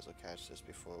hopefully you guys will catch this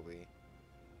before we...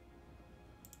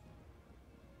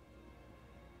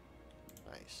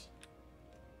 Nice.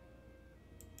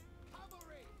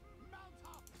 Cavalry! Mount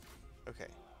up! Okay,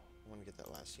 I want to get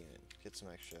last unit. Get some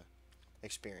extra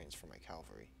experience for my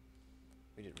cavalry.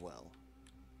 We did well.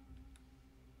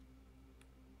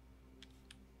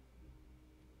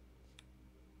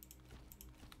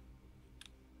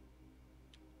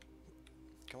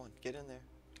 Come on, get in there.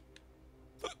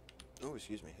 Oh,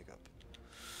 excuse me, hiccup.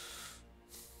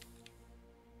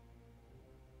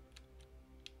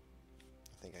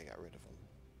 I think I got rid of him.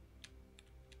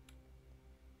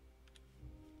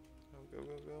 Oh, go,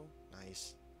 go, go.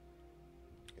 Nice.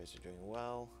 You guys are doing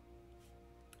well.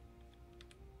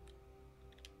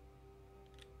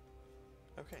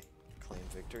 Okay, claim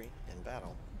victory in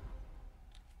battle.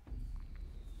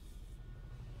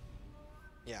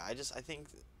 Yeah, I think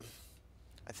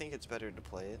it's better to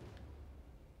play it.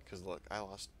 Because look, I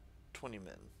lost 20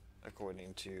 men,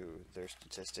 according to their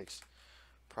statistics.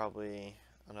 Probably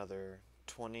another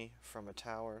 20 from a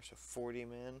tower, so 40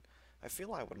 men. I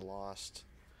feel I would have lost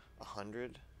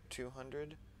 100,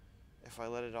 200 if I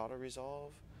let it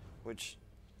auto-resolve, which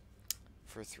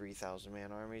for 3,000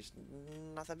 man armies,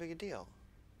 not that big a deal.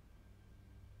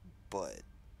 But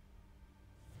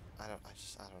I don't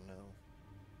know.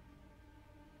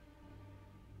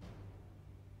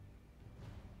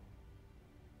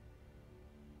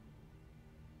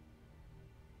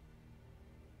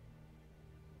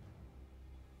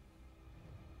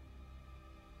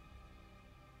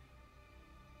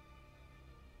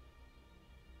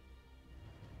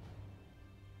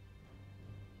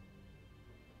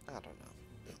 I don't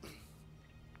know.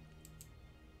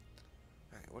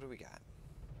 Alright, what do we got?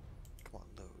 Come on,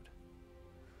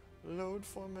 load. Load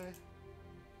for me.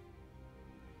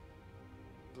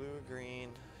 Blue, green,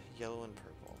 yellow, and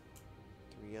purple.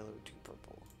 3 yellow, 2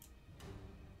 purple.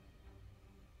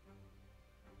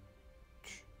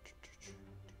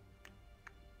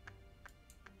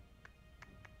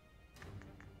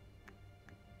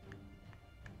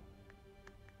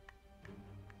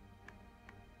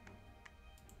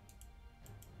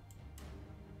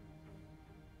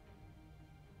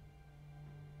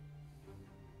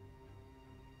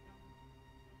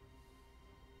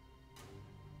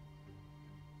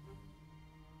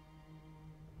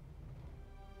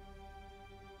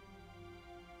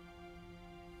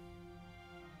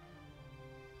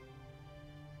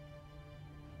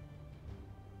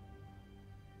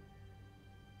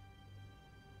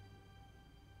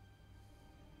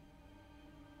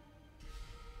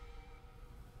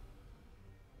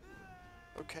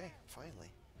 Okay,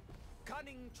 finally.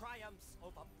 Cunning triumphs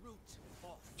over brute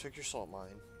force. Took your salt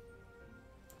mine.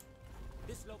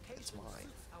 This location It's mine.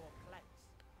 suits our plans.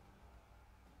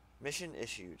 Mission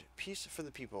issued. Peace for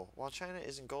the people. While China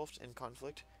is engulfed in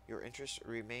conflict, your interests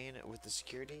remain with the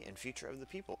security and future of the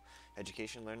people.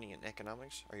 Education, learning, and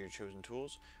economics are your chosen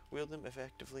tools. Wield them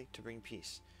effectively to bring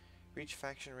peace. Reach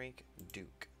faction rank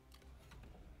Duke.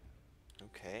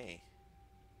 Okay.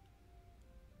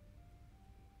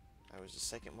 I was the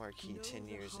second Marquis 10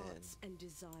 years in. Know the hearts and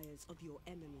desires of your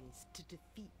enemies to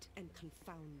defeat and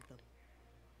confound them.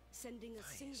 Sending a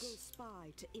single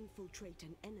spy to infiltrate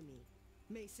an enemy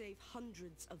may save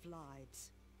hundreds of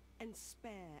lives and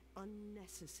spare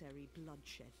unnecessary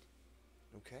bloodshed.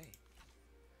 Okay.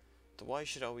 The wise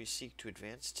should always seek to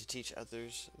advance, to teach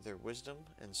others their wisdom,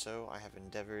 and so I have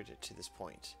endeavored to this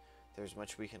point. There is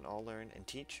much we can all learn and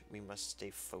teach. We must stay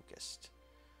focused.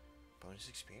 Bonus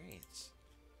experience.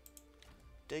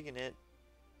 Digging it.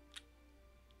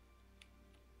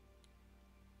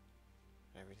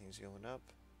 Everything's going up.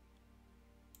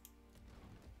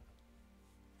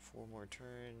 4 more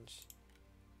turns.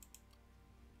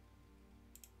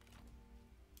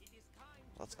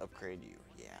 Let's upgrade you.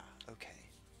 Yeah, okay.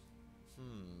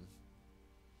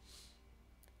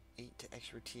 8 to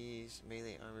expertise,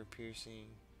 melee armor piercing,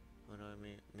 1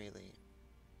 armor melee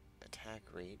attack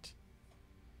rate.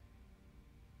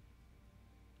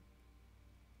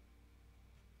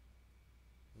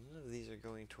 None of these are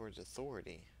going towards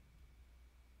authority.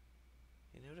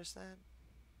 You notice that?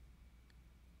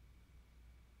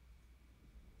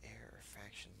 Heir or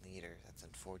faction leader, that's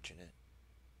unfortunate.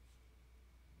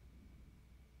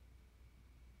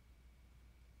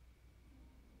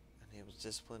 Enables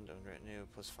discipline on retinue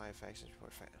plus 5 factions per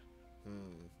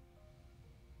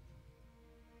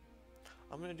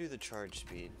I'm gonna do the charge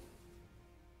speed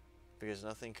because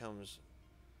nothing comes.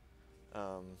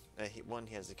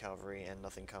 He has the cavalry, and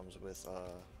nothing comes with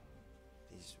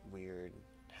these weird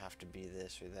have to be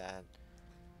this or that.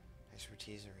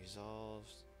 Expertise and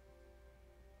resolves.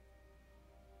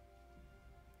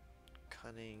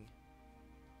 Cunning.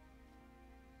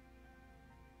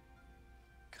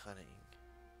 Cunning.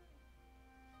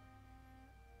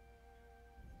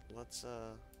 Let's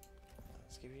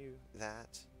give you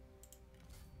that.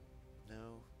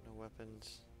 No, no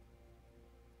weapons.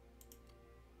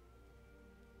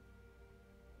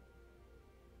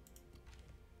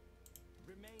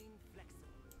 Remain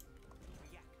flexible to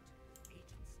react with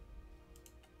agency.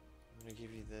 I'm gonna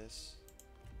give you this.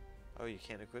 Oh, you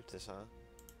can't equip this, huh?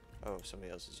 Oh,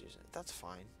 somebody else is using it. That's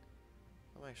fine.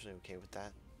 I'm actually okay with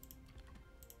that.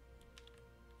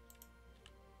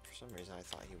 For some reason, I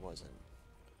thought he wasn't.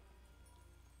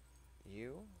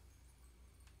 You?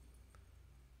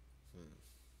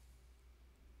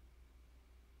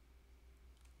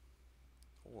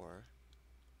 Or...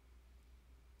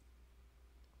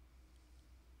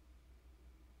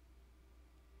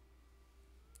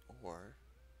 Or...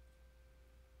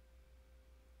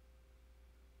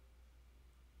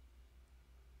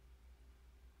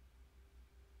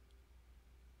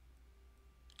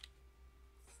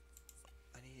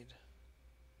 I need...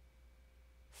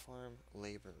 Farm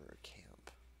laborer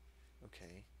camp.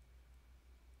 Okay.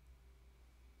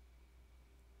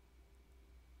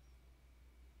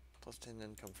 Plus 10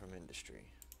 income from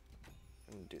industry.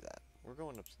 I'm gonna do that. We're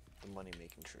going up the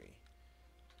money-making tree.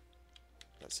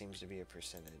 That seems to be a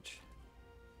percentage.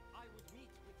 I would meet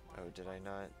with my Oh, did I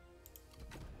not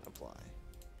apply?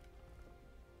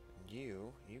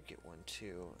 You get one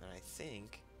too, and I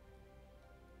think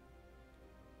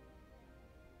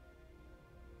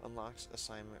unlocks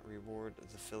assignment reward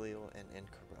the filial and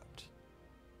incorrupt.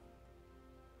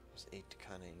 There's 8 to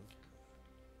cunning.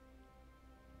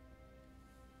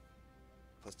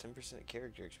 Plus 10%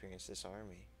 character experience this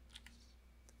army.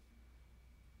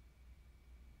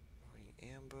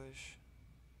 Ambush.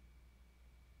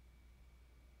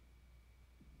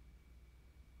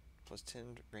 Plus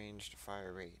 10 ranged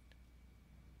fire rate.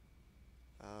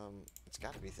 It's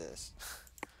gotta be this.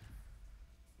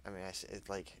 I mean, it's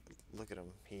like, look at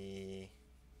him. He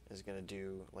is gonna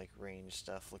do, like, range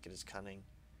stuff. Look at his cunning.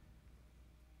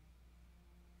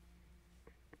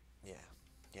 Yeah.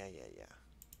 Yeah.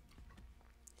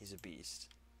 He's a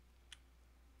beast.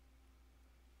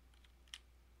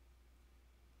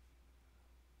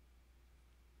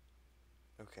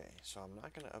 Okay, so I'm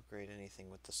not gonna upgrade anything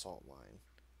with the salt mine.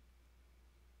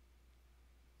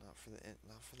 Not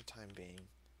for the time being.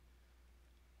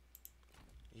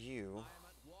 You... I am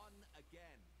at one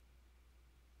again.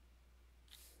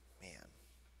 Man.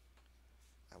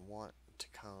 I want to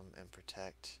come and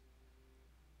protect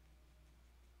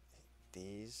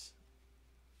these.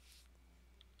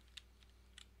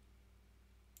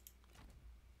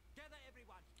 Gather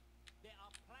everyone. There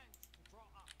are plans to draw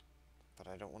up. But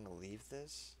I don't want to leave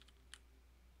this.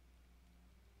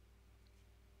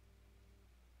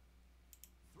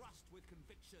 Thrust with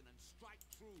conviction and strike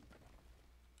true.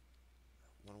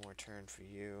 One more turn for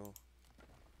you.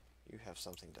 You have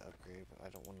something to upgrade, but I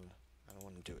don't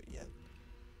want to do it yet.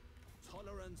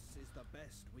 Tolerance is the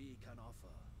best we can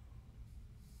offer.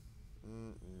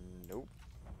 Nope.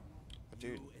 But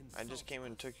dude, You I just insult came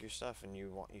and us. took your stuff, and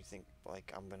you think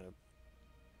like I'm gonna,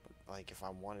 like, if I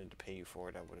wanted to pay you for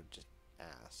it, I would have just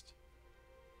asked.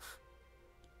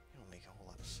 You don't make a whole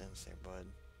lot of sense there, bud.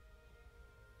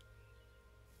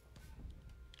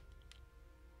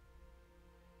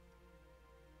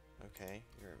 Okay,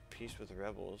 you're at peace with the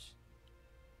rebels.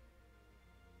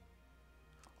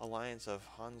 Alliance of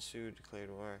Hansu declared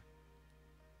war.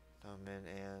 Men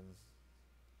and...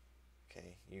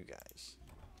 Okay, you guys.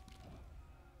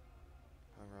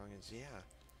 Wrong is, yeah.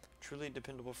 Truly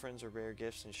dependable friends are rare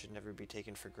gifts and should never be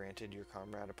taken for granted. Your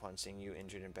comrade, upon seeing you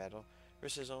injured in battle,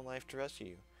 risks his own life to rescue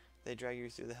you. They drag you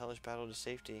through the hellish battle to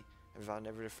safety and vow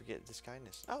never to forget this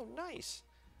kindness. Oh, nice!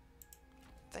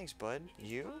 Thanks, bud.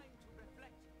 You? Time to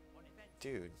reflect on events.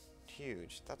 Dude,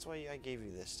 huge. That's why I gave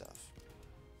you this stuff.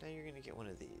 Now you're gonna get one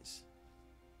of these.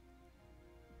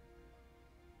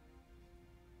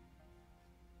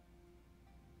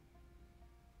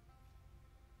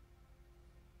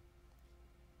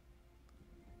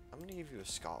 I'm gonna give you a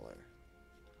scholar.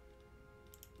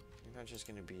 You're not just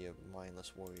gonna be a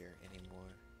mindless warrior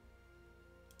anymore.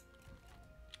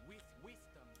 With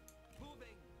wisdom,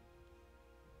 moving.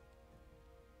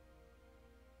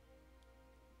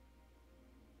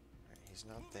 Alright, he's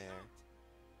not there.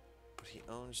 But he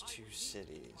owns 2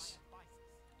 cities.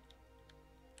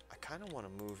 I kind of want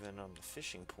to move in on the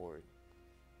fishing port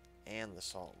and the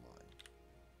salt mine.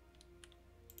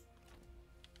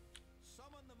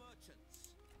 Summon the merchants.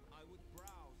 I would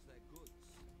browse their goods.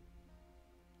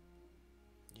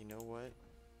 You know what?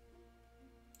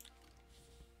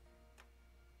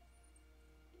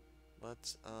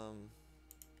 Let's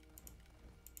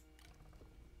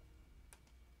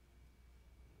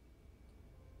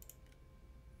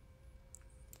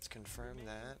confirm Remain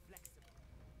that. flexible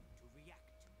to react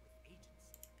with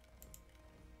agency.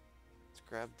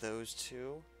 grab those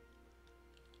two.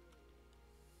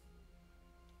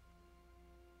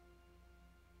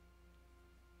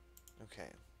 Okay.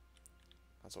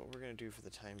 That's what we're going to do for the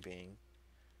time being.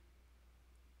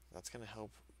 That's going to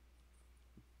help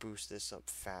boost this up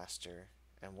faster.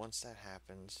 And once that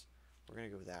happens, we're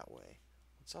going to go that way.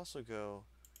 Let's also go...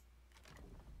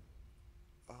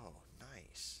 Oh,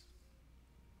 nice.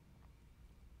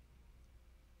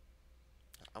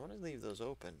 I'm going to leave those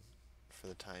open for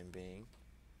the time being.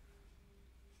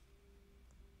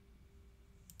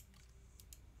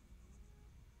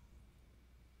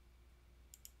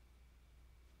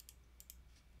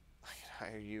 I can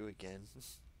hire you again.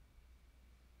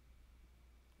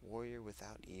 Warrior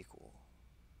without equal.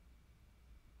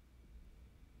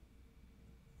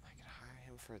 I can hire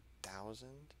him for 1,000.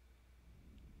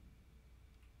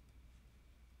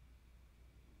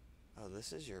 Oh,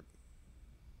 this is your...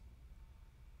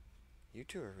 You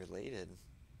two are related.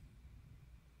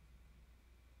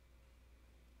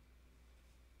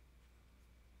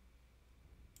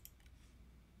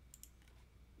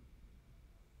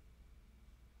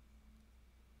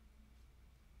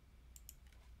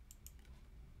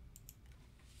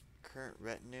 Current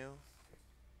retinue.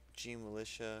 G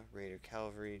Militia, Raider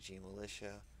Cavalry, G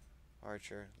Militia,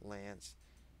 Archer, Lance,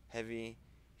 Heavy,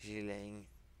 Zhilang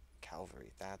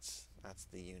Cavalry. That's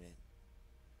the unit.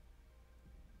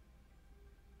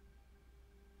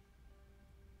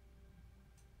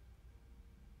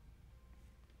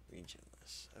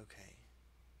 Regionless. Okay.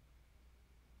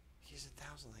 He's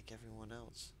 1,000 like everyone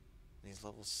else. And he's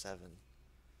level 7.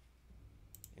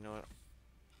 You know what?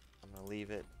 I'm gonna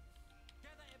leave it.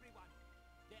 Gather everyone.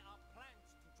 There are plans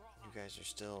to draw You up. guys are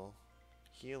still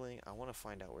healing. I want to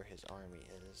find out where his army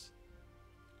is.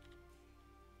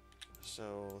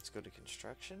 So let's go to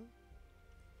construction.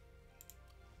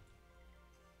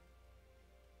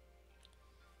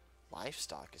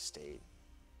 Livestock estate.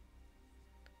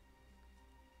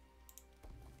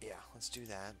 Yeah, let's do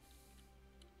that.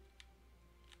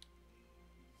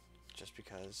 Just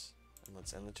because. And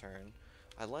let's end the turn.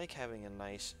 I like having a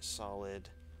nice solid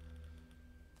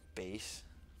base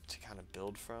to kind of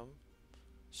build from.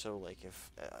 So like if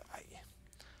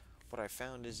what I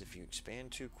found is if you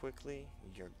expand too quickly,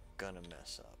 you're gonna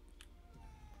mess up.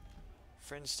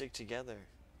 Friends stick together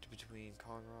between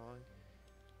Kong Rong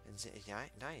and yeah,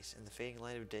 nice. In the fading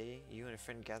light of day, you and a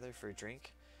friend gather for a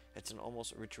drink. It's an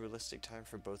almost ritualistic time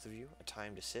for both of you, a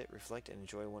time to sit, reflect, and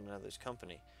enjoy one another's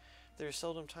company. There is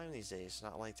seldom time these days,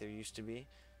 not like there used to be,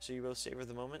 so you both savor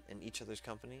the moment and each other's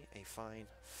company, a fine,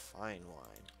 fine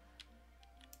wine.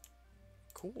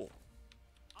 Cool.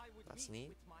 I would That's meet neat.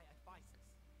 with my advisors.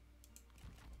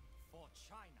 For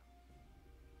China.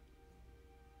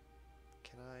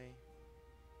 Can I...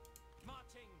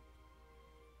 Marching.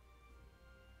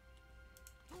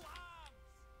 To arms!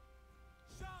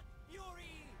 Shot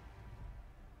fury!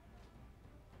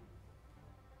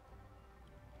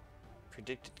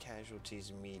 Predicted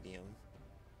casualties medium.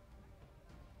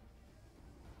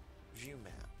 View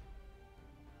map.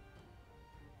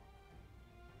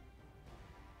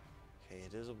 Okay,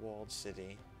 it is a walled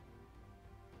city.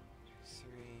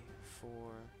 3, 4.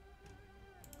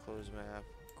 Close map.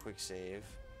 Quick save.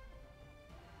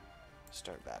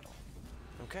 Start battle.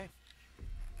 Okay.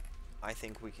 I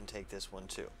think we can take this one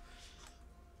too.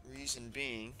 Reason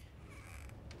being,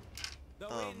 The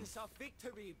winds of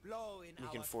victory blow in we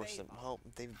our can force them. favor. Well,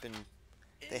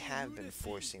 they have been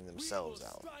forcing themselves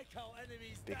out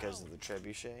because of the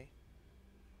trebuchet.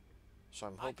 So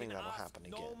I'm hoping I can that'll ask happen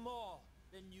again. no more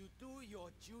than you do your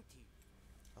duty.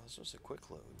 Oh, this was a quick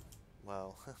load.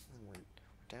 Well, we're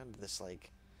down to this,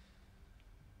 like,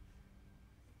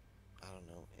 I don't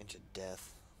know, inch of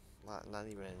death. Not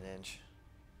even an inch.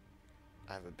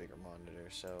 I have a bigger monitor,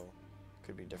 so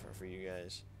could be different for you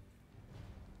guys.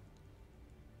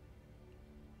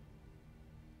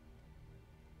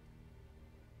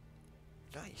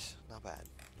 Nice. Not bad.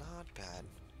 Not bad.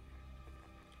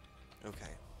 Okay.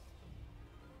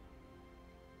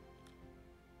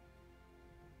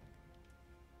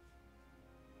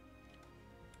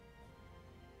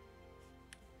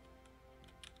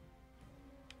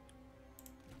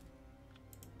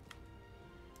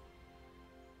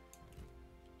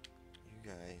 You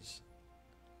guys.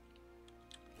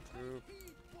 Group.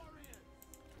 Heed, warriors!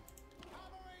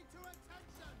 Cavalry to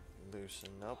attention! Loosen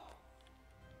up.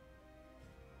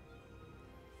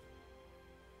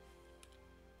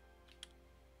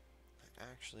 I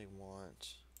actually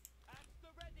want... At the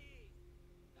ready!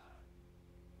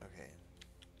 Okay.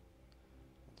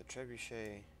 The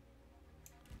trebuchet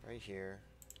right here.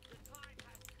 The time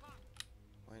has come.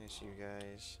 Minus you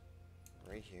guys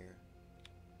right here.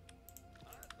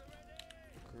 At the ready!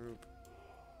 group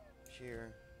here.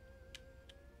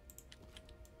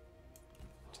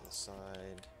 To the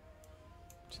side.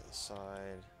 To the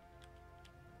side.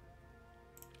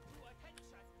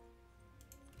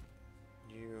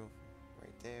 You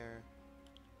right there.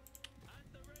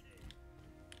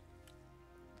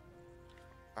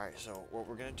 Alright, so what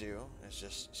we're gonna do is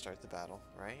just start the battle,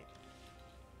 right?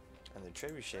 And the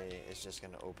trebuchet is just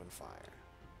gonna open fire.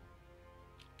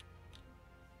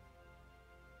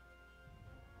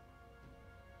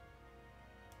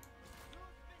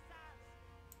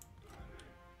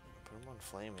 Put them on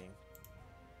flaming.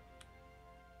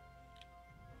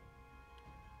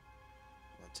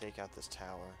 I'll take out this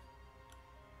tower.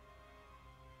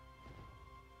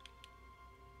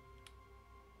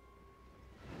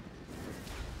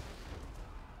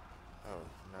 Oh,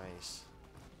 nice.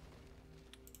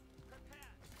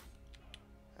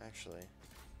 Actually.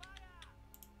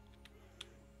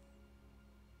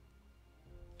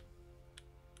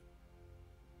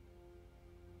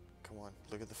 Come on,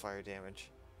 look at the fire damage.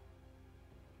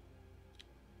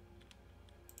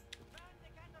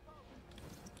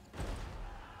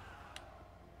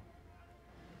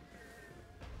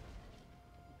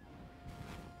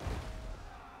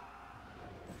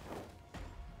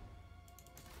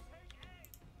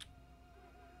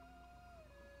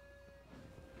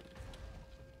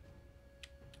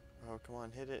 Oh, come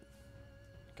on, hit it.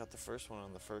 Got the first one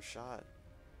on the first shot.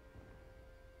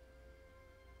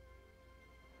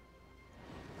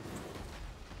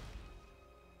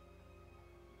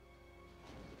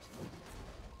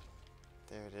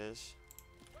 There it is.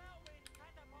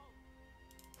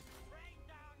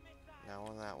 Now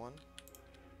on that one.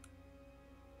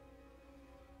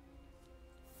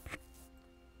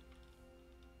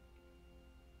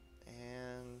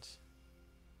 And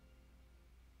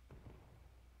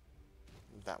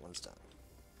that one's done.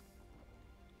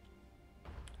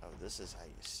 Oh, this is how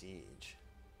you siege.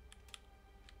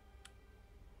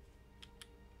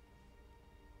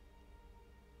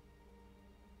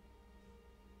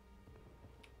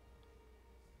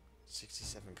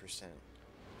 %67%.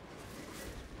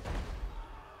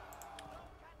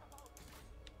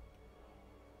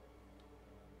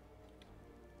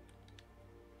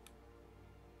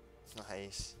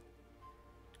 Nice.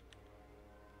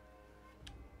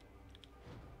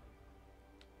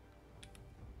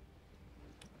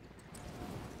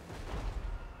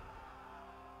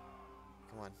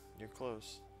 Come on, you're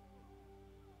close.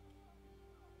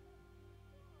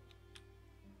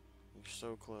 You're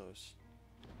so close.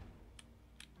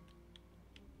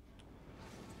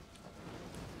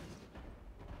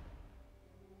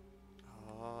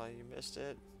 Oh, you missed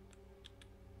it.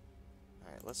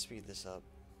 Alright, let's speed this up.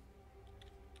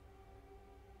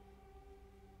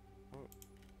 Oh.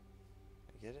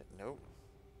 I get it? Nope.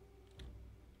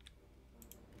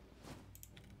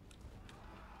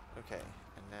 Okay,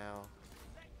 and now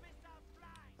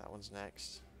that one's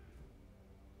next.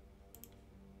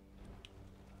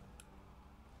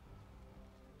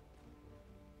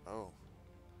 Oh,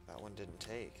 that one didn't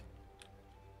take.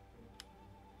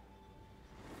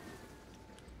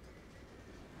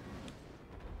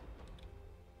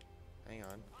 Hang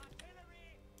on.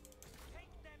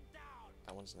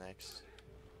 That one's next.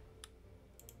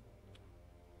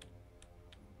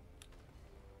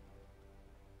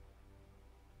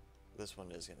 This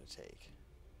one is going to take.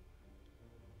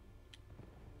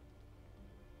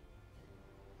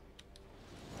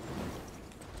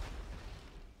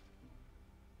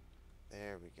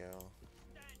 There we go.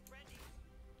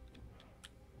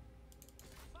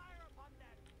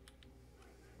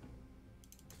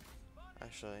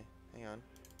 Actually, hang on.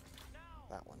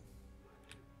 That one.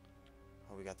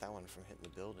 Oh, we got that one from hitting the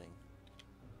building.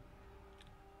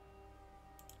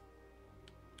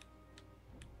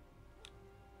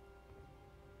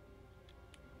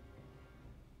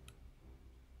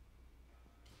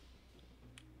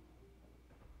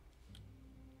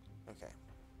 Okay,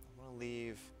 I'm gonna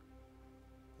leave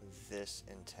this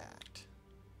intact.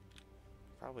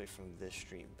 Probably from this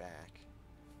street back.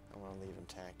 I want to leave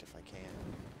intact if I can.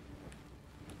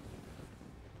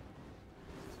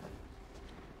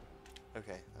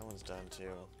 Okay, that one's done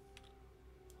too.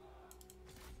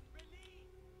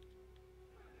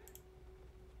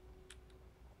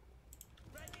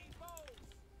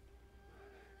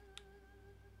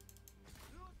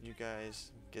 You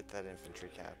guys get that infantry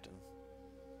captain.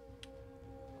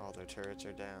 All their turrets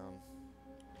are down.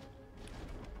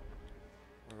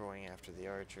 We're going after the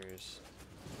archers.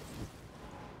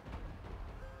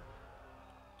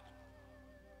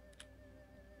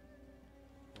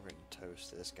 We're going to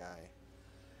toast this guy.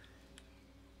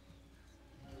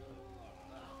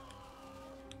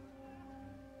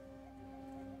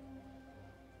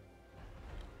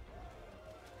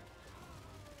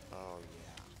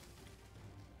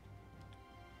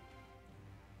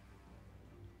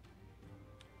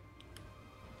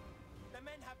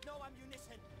 men have no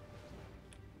ammunition.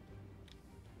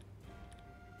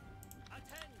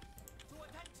 Attend to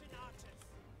attention, archers.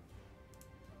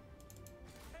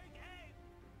 Take aim.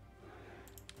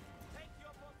 Take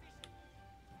your position.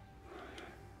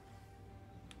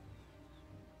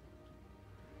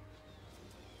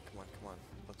 Come on, come on.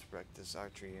 Let's wreck this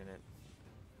archery unit.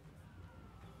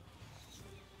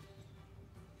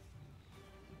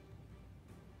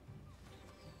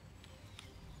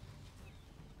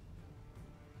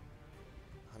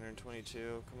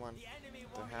 $122. Come on. The enemy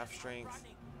They're warriors half are strength.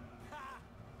 running. Ha!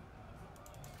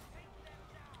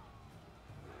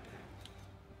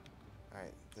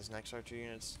 Alright, this next archery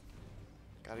unit's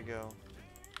gotta go.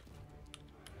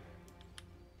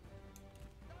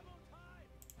 Double time.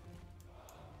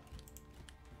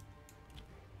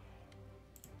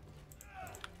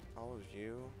 All of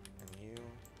you and you.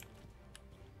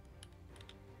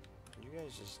 You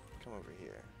guys just come over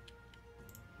here.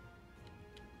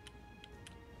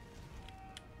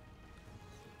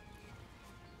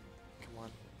 Come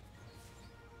on.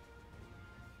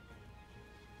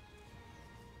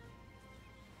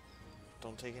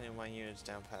 Don't take any of my units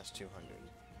down past 200.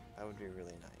 That would be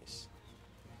really nice.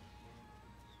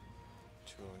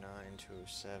 209,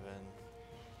 207.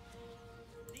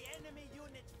 The enemy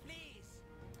unit flees.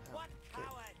 What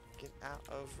coward! Get out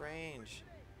of range.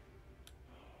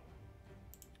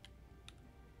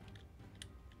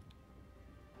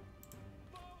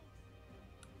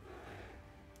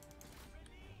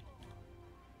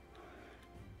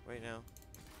 Wait, no.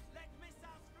 Let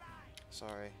missiles fly.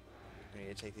 Sorry. We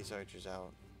need to take these archers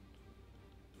out.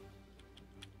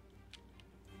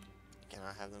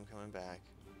 Cannot have them coming back.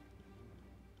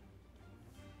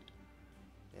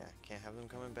 Yeah, can't have them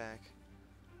coming back.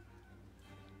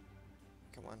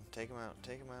 Come on, take them out,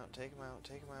 take them out, take them out,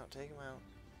 take them out, take them out.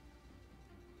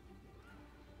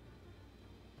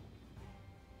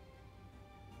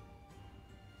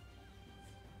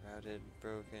 Routed,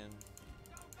 broken.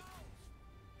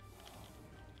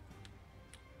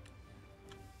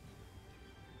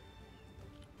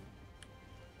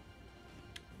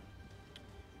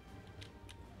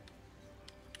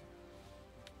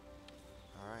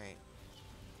 Alright.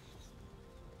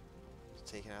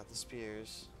 Taking out the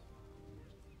spears.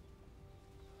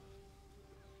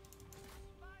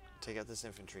 Take out this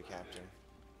infantry captain.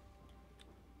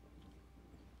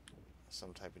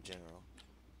 Some type of general.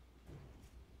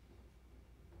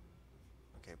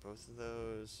 Okay, both of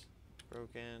those.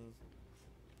 Broken.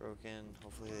 Broken.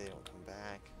 Hopefully they don't come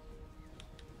back.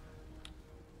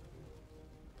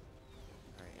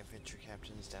 Alright, infantry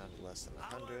captain's down to less than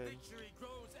 100. Our victory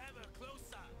grows ever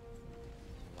closer.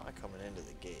 I'm not coming into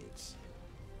the gates.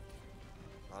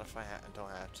 Not if I don't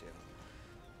have to.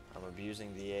 I'm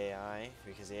abusing the AI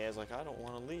because the AI is like, I don't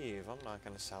want to leave. I'm not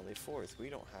going to sally forth. We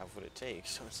don't have what it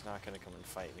takes, so it's not going to come and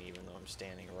fight me, even though I'm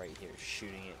standing right here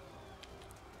shooting it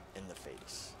in the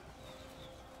face.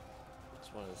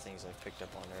 It's one of the things I picked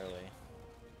up on early.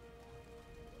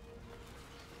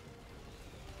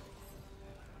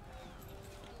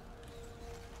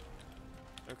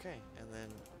 Okay, and then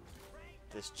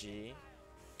this G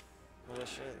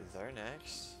militia, they're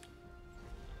next.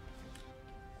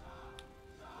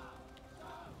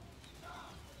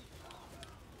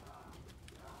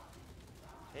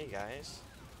 Hey guys.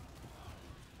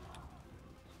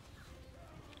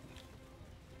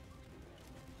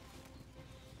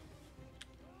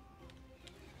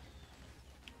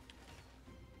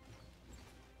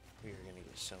 We are gonna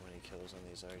get so many kills on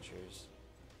these archers.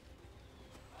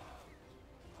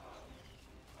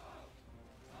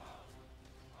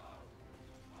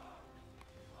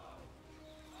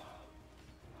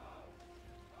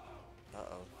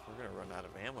 Uh-oh, we're gonna run out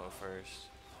of ammo first.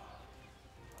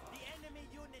 The enemy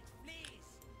unit flees.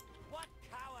 What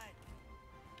coward!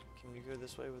 Can you go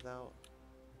this way without?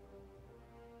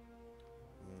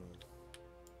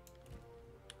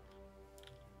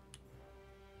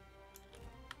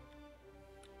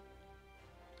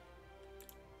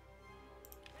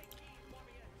 Take heed,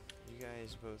 warriors. You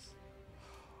guys both.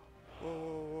 Whoa,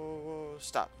 whoa, whoa, whoa!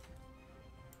 Stop!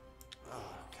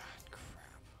 Oh God,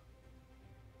 crap!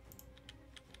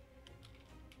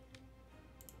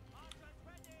 Archers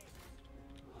ready.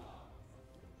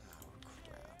 Oh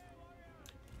crap!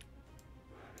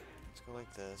 Let's go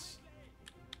like this.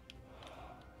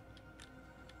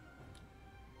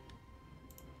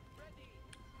 Ready.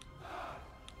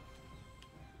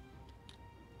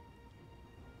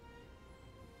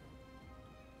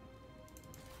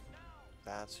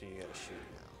 That's who you gotta shoot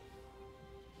now.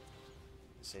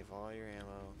 Save all your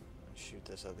ammo and shoot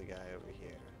this other guy over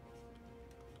here.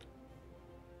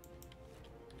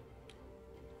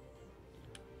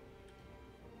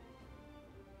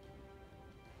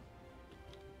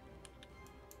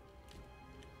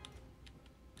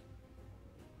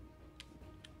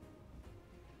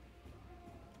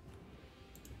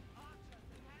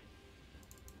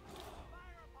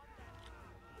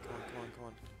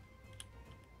 on.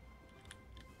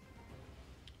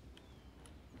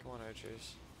 Come on,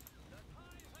 archers.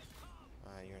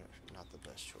 You're not the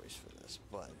best choice for this,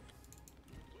 but...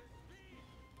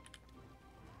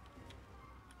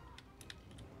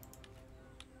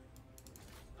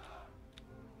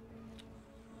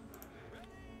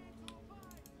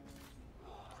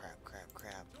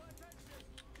 Crap.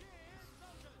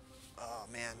 Oh,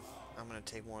 man. I'm gonna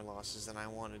take more losses than I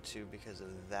wanted to because of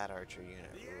that archer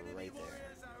unit right there.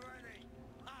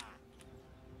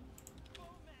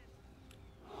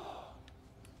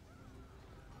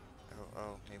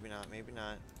 Oh, maybe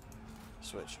not.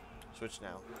 Switch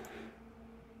now.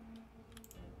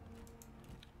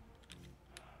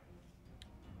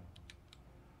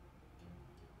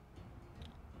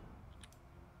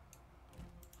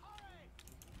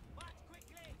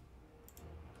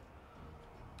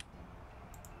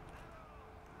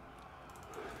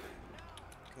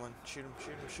 Come on, shoot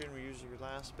him. Use your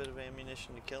last bit of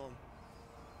ammunition to kill him.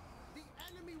 The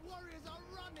enemy warriors are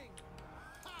running.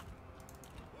 Ha!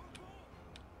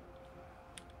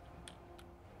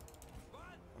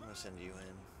 I'm gonna send you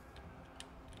in.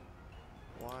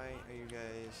 Why are you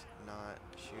guys not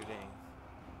shooting?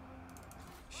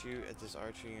 Shoot at this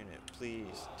archer unit,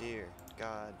 please, dear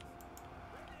God.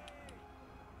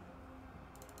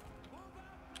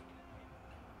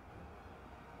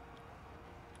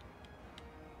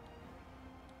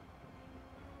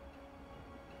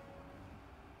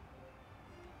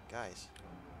 Guys,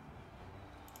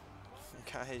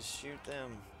 shoot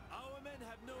them. Our men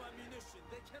have no ammunition.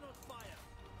 They cannot fire.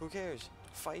 Who cares?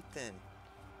 Fight then.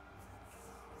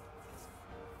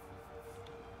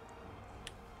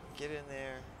 Get in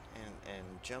there and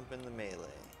jump in the melee.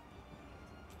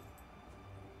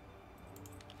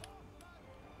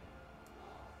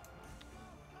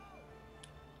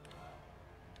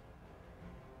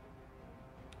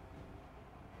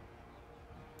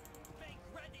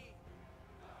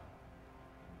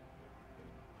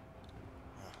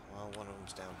 Well, one of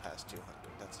them's down past 200.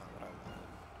 That's not what I wanted.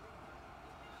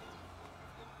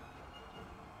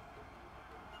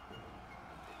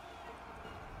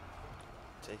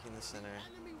 Taking the center.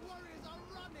 Enemy warriors are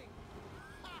running.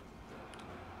 Ha!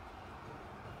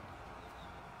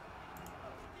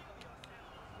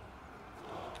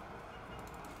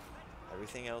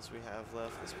 Everything else we have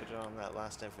left, let's put it on that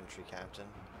last infantry captain.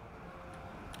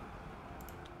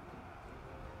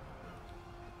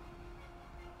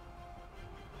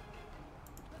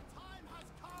 The time has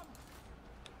come.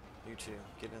 You two,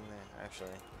 get in there,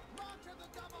 actually. March at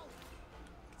the double.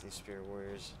 Get these spear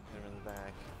warriors, hit them in the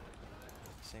back.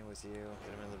 Same with you, hit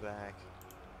them in the back.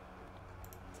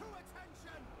 To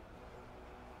attention.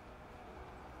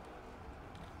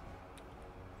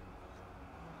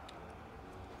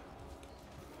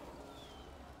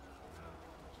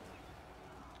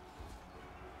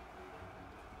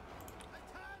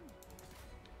 Attend.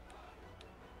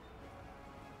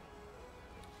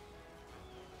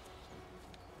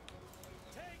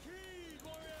 Take heed,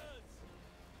 warriors.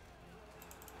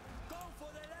 Go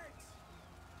for the legs.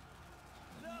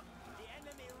 Look, the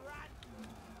enemy run.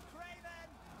 Craven.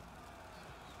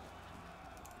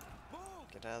 Move.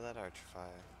 Get out of that archer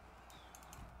fire.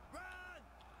 Run.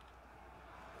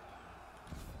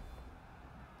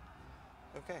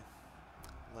 Okay,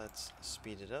 let's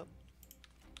speed it up.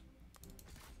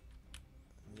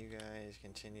 You guys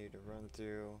continue to run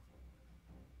through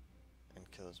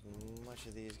and kill as much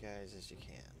of these guys as you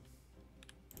can.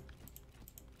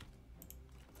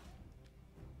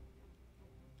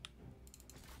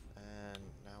 And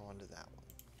now onto that one.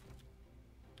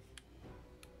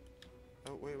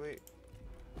 Oh, wait.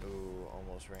 Ooh,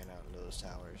 almost ran out into those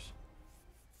towers.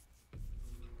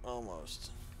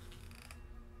 Almost.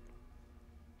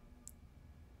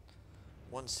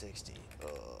 160.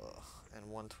 And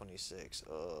 126.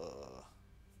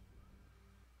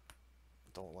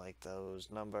 Don't like those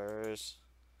numbers.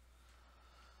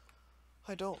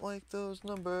 I don't like those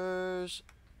numbers.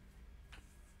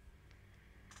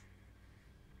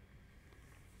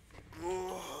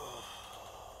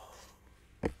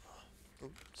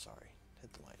 Oop, sorry.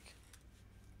 Hit the mic.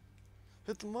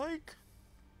 Hit the mic!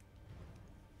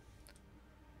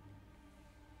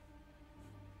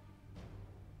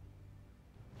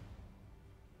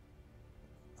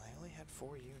 I only had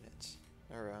 4 units.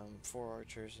 Or, 4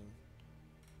 archers and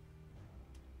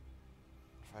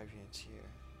 5 units here.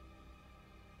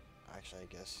 Actually, I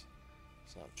guess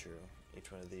it's not true.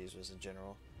 Each one of these was a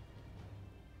general.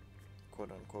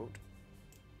 Quote unquote.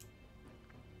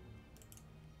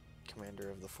 Commander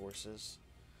of the forces.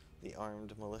 The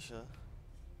armed militia.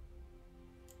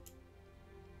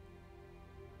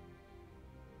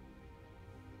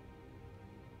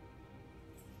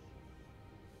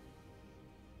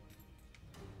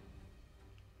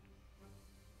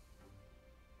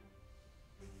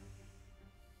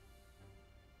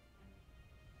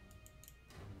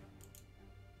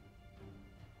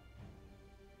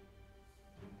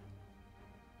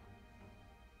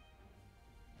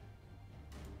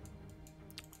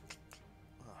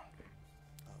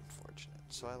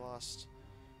 So I lost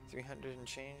 300 and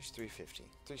change, 350,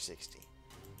 360.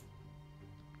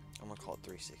 I'm gonna call it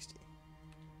 360.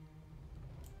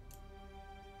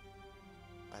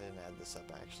 I didn't add this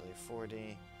up actually.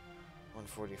 40,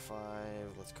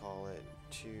 145, let's call it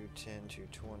 210,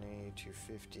 220,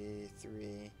 250,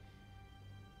 3.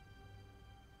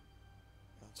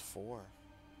 That's 4.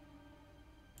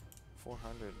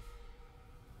 400.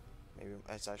 Maybe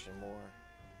it's actually more.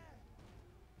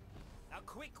 A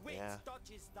quick wit Yeah.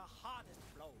 dodges the hardest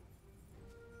blow.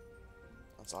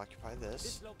 Let's occupy this.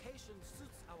 This location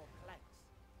suits our plans.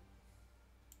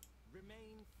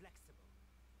 Remain flexible.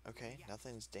 Okay,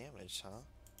 nothing's damaged, huh?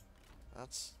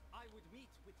 That's I would meet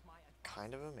with my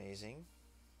kind of amazing.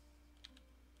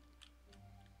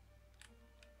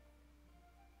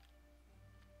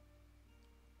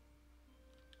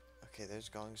 Okay, there's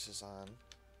Gong Sazan.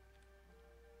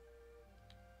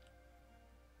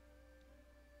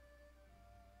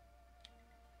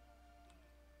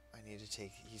 I need to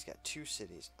take... He's got 2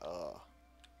 cities.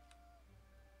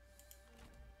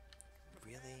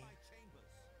 Really?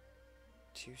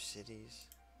 2 cities?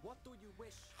 What do you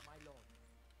wish, my lord?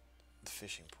 The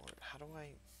fishing port. How do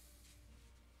I...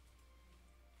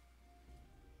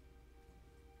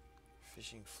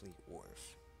 Fishing fleet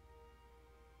wharf.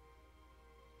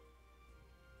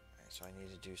 Alright, so I need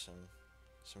to do some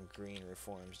green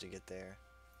reforms to get there.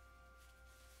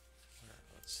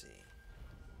 Let's see.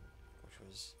 Which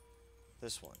was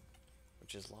this one,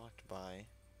 which is locked by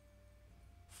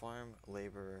farm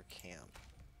laborer camp.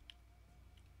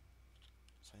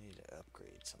 So I need to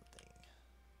upgrade something.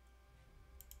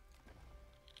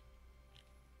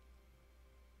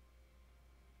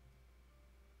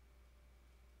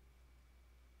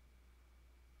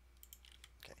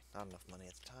 Okay, not enough money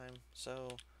at the time,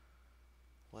 so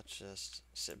let's just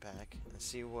sit back and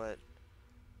see what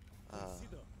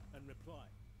Consider and reply.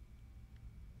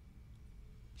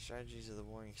 strategies of the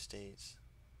warring states.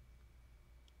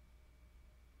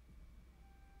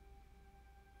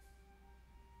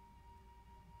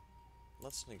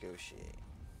 Let's negotiate.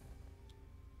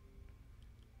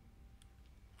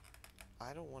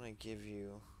 I don't want to give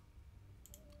you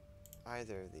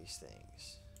either of these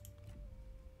things.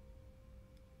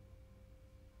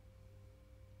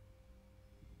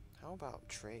 How about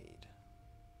trade?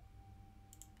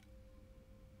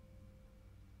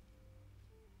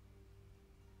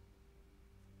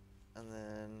 And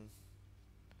then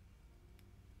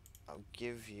I'll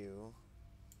give you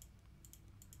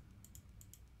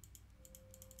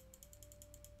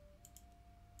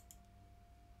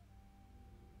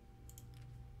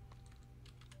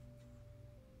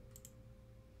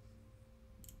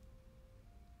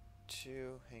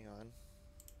hang on,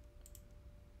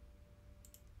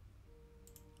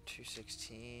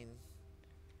 216,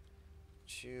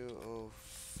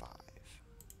 205,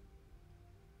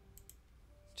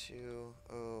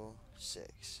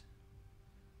 206,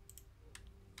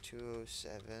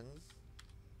 207.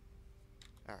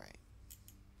 All right,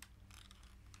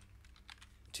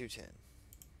 210.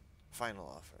 Final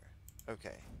offer.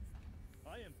 Okay.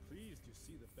 I am pleased you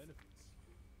see the benefits.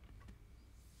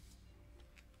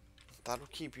 That'll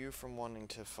keep you from wanting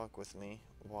to fuck with me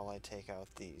while I take out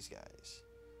these guys.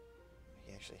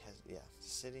 He actually has, yeah,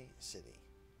 city.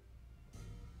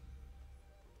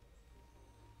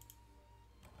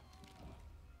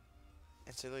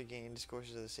 Instantly gain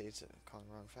discourses of the states of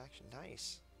Rong faction.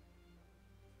 Nice.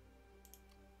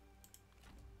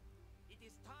 It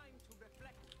is time to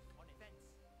reflect on events.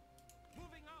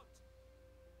 Moving out.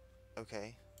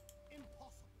 Okay.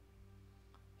 Impossible.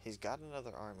 He's got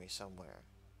another army somewhere.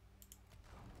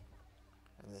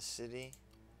 And the city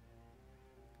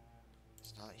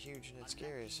is not huge in its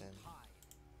garrison. I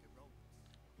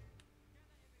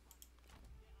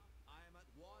am at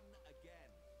one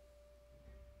again.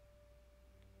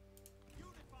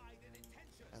 Unified in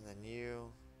intention. And then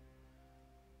you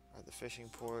are the fishing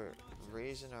port.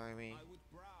 Raise an army. I would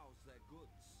browse their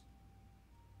goods.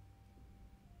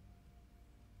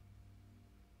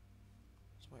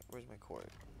 Where's my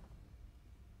court?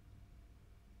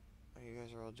 Oh, you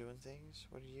guys are all doing things?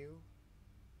 What are you?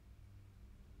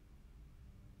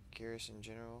 Garrison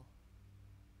General.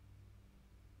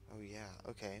 Oh yeah,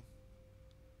 okay.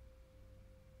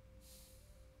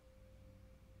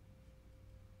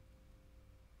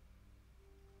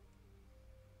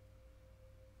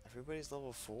 Everybody's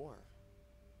level 4.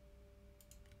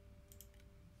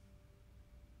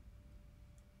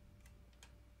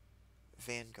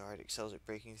 Vanguard excels at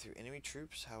breaking through enemy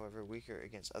troops, however weaker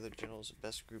against other generals,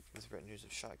 best grouped with retinues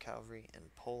of shot cavalry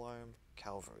and polearm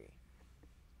cavalry.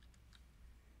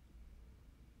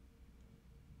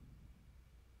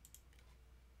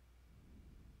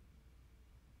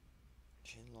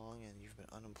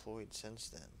 employed since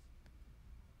then.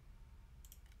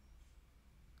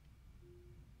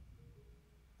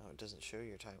 Oh, it doesn't show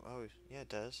your time. Oh, yeah, it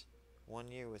does.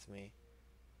 1 year with me.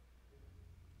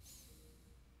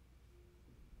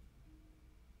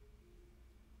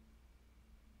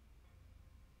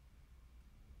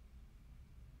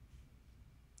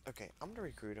 Okay, I'm gonna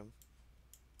recruit him.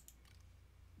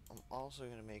 I'm also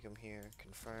gonna make him here.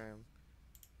 Confirm.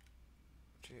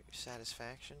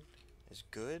 Satisfaction is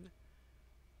good.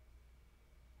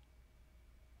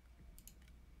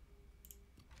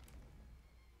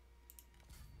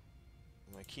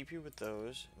 I'm gonna keep you with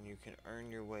those, and you can earn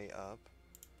your way up.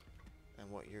 And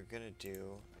what you're gonna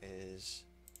do is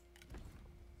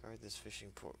guard this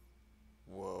fishing port.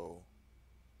 Whoa.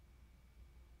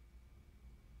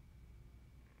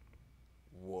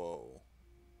 Whoa.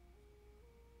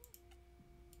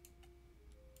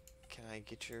 Can I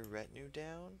get your retinue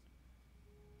down?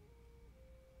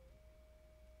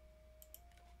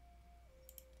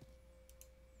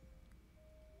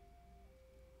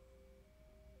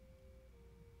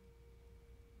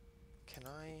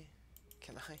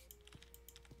 Can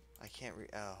I can't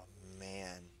oh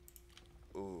man.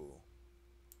 Ooh.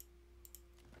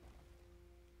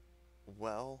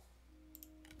 Well.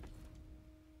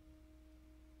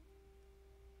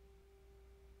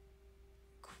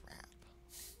 Crap.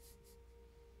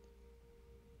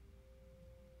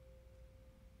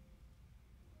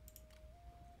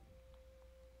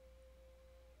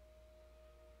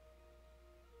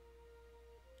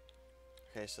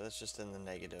 Okay, so that's just in the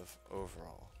negative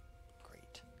overall.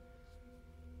 Great.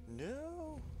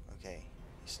 No! Okay,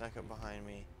 he snuck up behind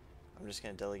me. I'm just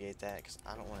gonna delegate that because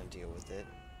I don't want to deal with it.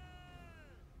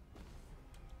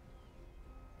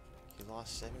 He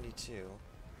lost 72.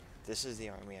 This is the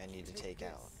army I need to take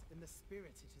out. In the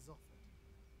spirit it is offered.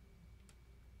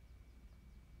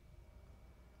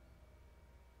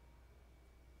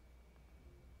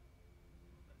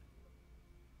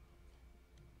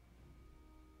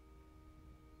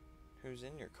 Who's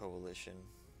in your coalition?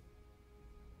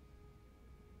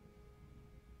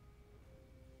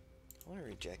 I want to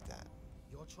reject that.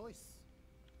 Your choice.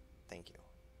 Thank you.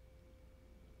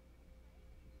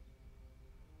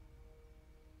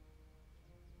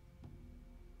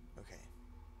 Okay.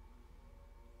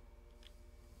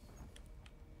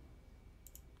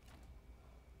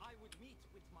 I would meet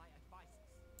with my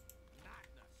advisors.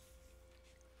 Madness.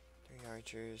 3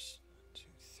 archers. 2,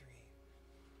 3.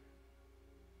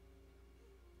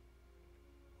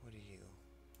 What are you?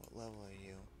 What level are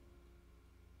you?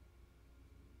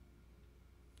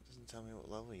 It doesn't tell me what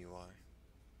level you are.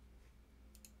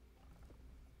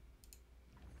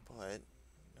 But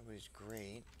nobody's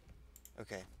great.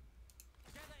 Okay.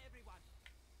 Gather everyone.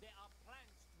 There are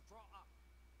plans to draw up.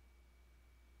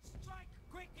 Strike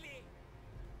quickly.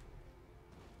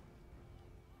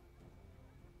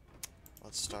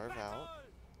 Let's starve Battle! out.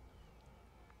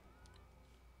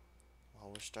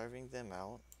 While we're starving them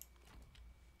out,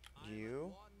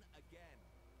 you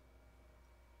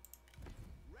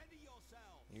Ready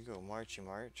yourself. you go marchy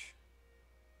march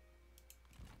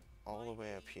all the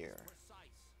way up here.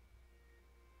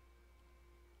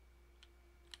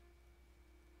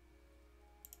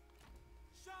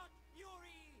 Shot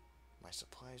Yuri. My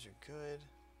supplies are good.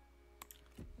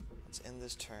 Let's end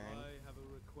this turn. I have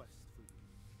a request for you.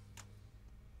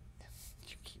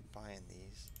 You keep buying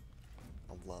these.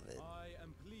 I love it. I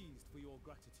am pleased for your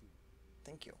gratitude.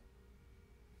 Thank you.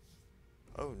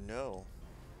 Oh no.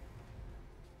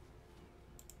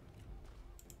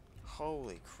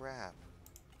 Holy crap.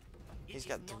 He's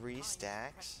got 3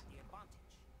 stacks.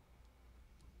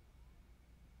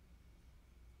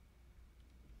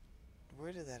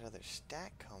 Where did that other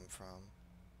stack come from?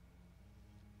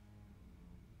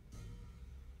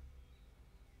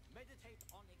 Meditate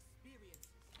on experiences,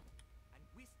 and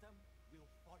wisdom will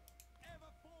follow.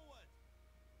 Ever forward.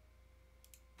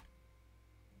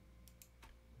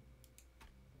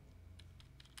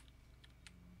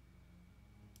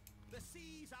 The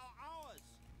seas are ours.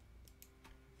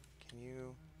 Can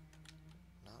you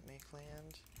not make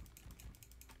land?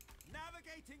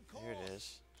 Navigating course. There it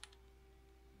is.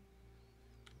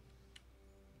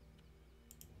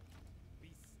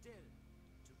 Be still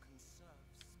to conserve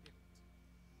spirit.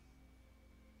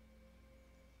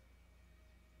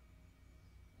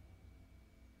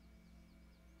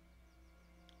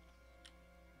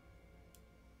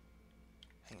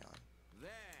 Hang on.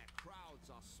 Their crowds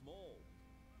are small,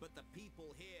 but the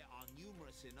people here are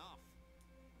numerous enough.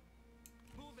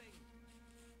 Moving.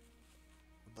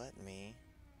 Let me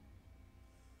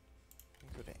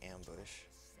go to ambush.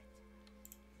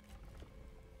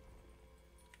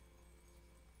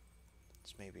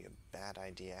 This may be a bad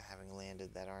idea, having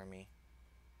landed that army.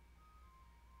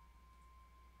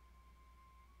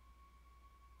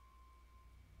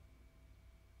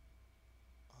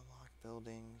 Unlock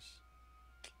buildings.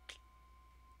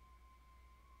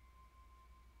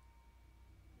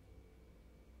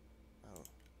 Oh,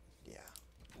 yeah.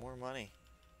 More money.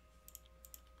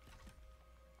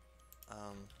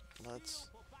 Let's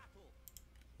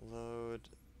load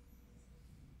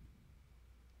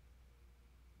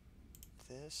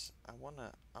this. I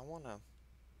wanna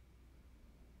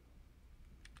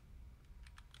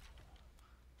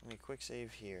let me quick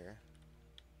save here.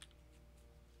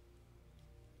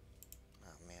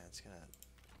 Oh man, it's gonna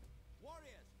Warriors,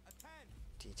 attend!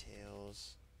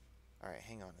 details. Alright,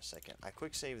 hang on a second. I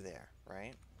quick save there,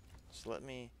 right? So let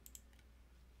me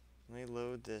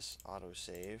load this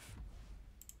autosave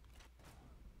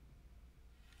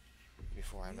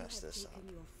before I mess this up. You have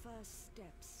taken your first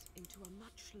steps into a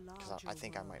much Because larger I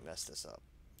think I world. might mess this up.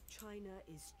 China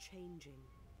is changing.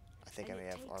 I think I And may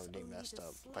it have takes already only messed the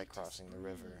up by slightest crossing the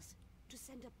river. breeze to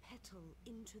send a petal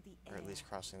into the Or air. at least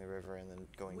crossing the river and then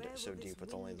going Where so will this deep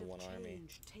with only wind the of one army.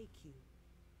 change take you?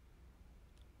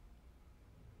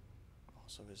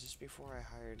 Also, is this before I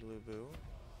hired Lu Bu?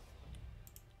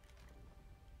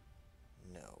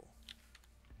 No.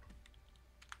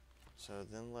 So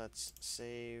then let's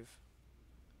save.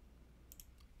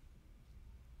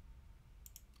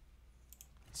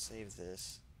 Save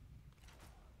this.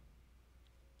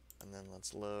 And then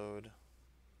let's load.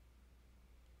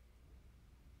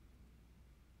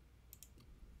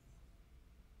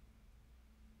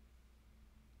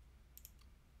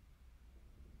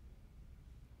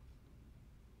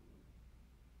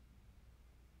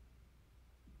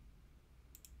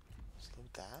 Let's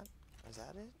load that? Is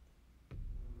that it?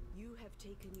 You have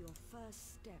taken your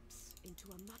first steps into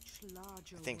a much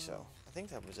larger I think so. world. I think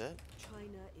that was it.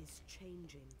 China is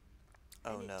changing.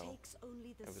 Oh and it no. takes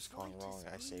only the It was calling wrong.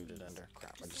 I saved it breeze under.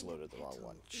 Crap, to I just send a loaded the wrong petal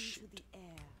one. into Shoot. the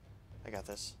air. I got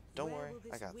this. Don't Where worry. will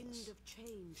this I got wind this. of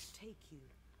change take you?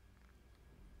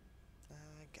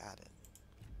 I got it.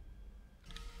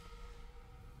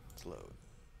 Let's load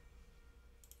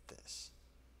this.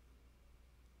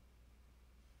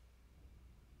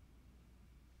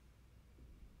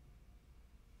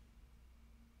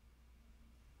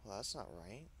 Well, that's not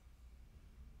right.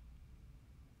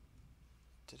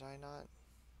 Did I not?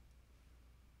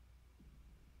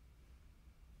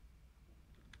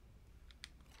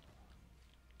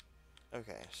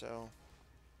 Okay, so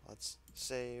let's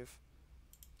save,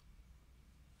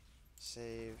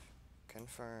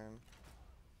 confirm.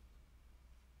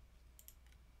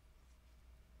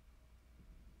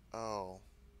 Oh,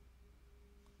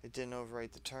 it didn't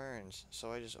overwrite the turns,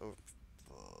 so I just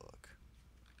fuck.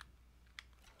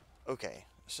 Okay,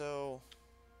 so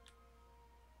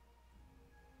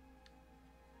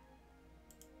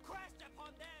Crashed upon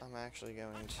them! I'm actually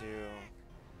going to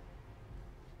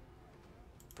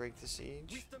break the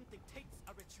siege. Wisdom dictates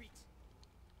a retreat.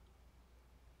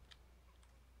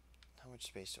 How much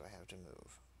space do I have to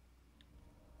move?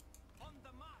 On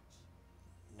the march!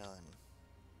 None.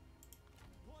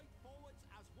 Point forwards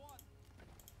as one!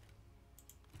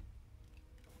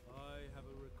 I have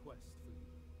a request for you.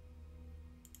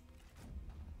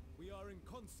 We are in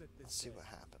concert this Let's see day. what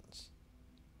happens.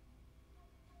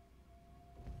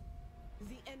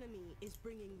 The enemy is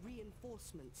bringing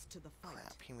reinforcements to the fight.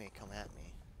 Crap, he may come at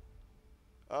me.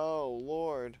 Oh,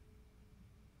 Lord.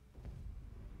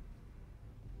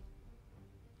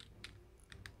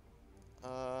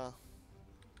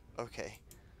 Okay.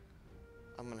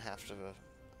 I'm gonna have to...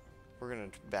 We're gonna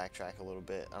backtrack a little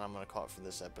bit, and I'm gonna call it for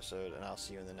this episode, and I'll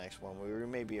see you in the next one. We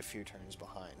may be a few turns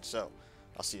behind, so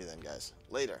I'll see you then, guys.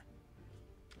 Later.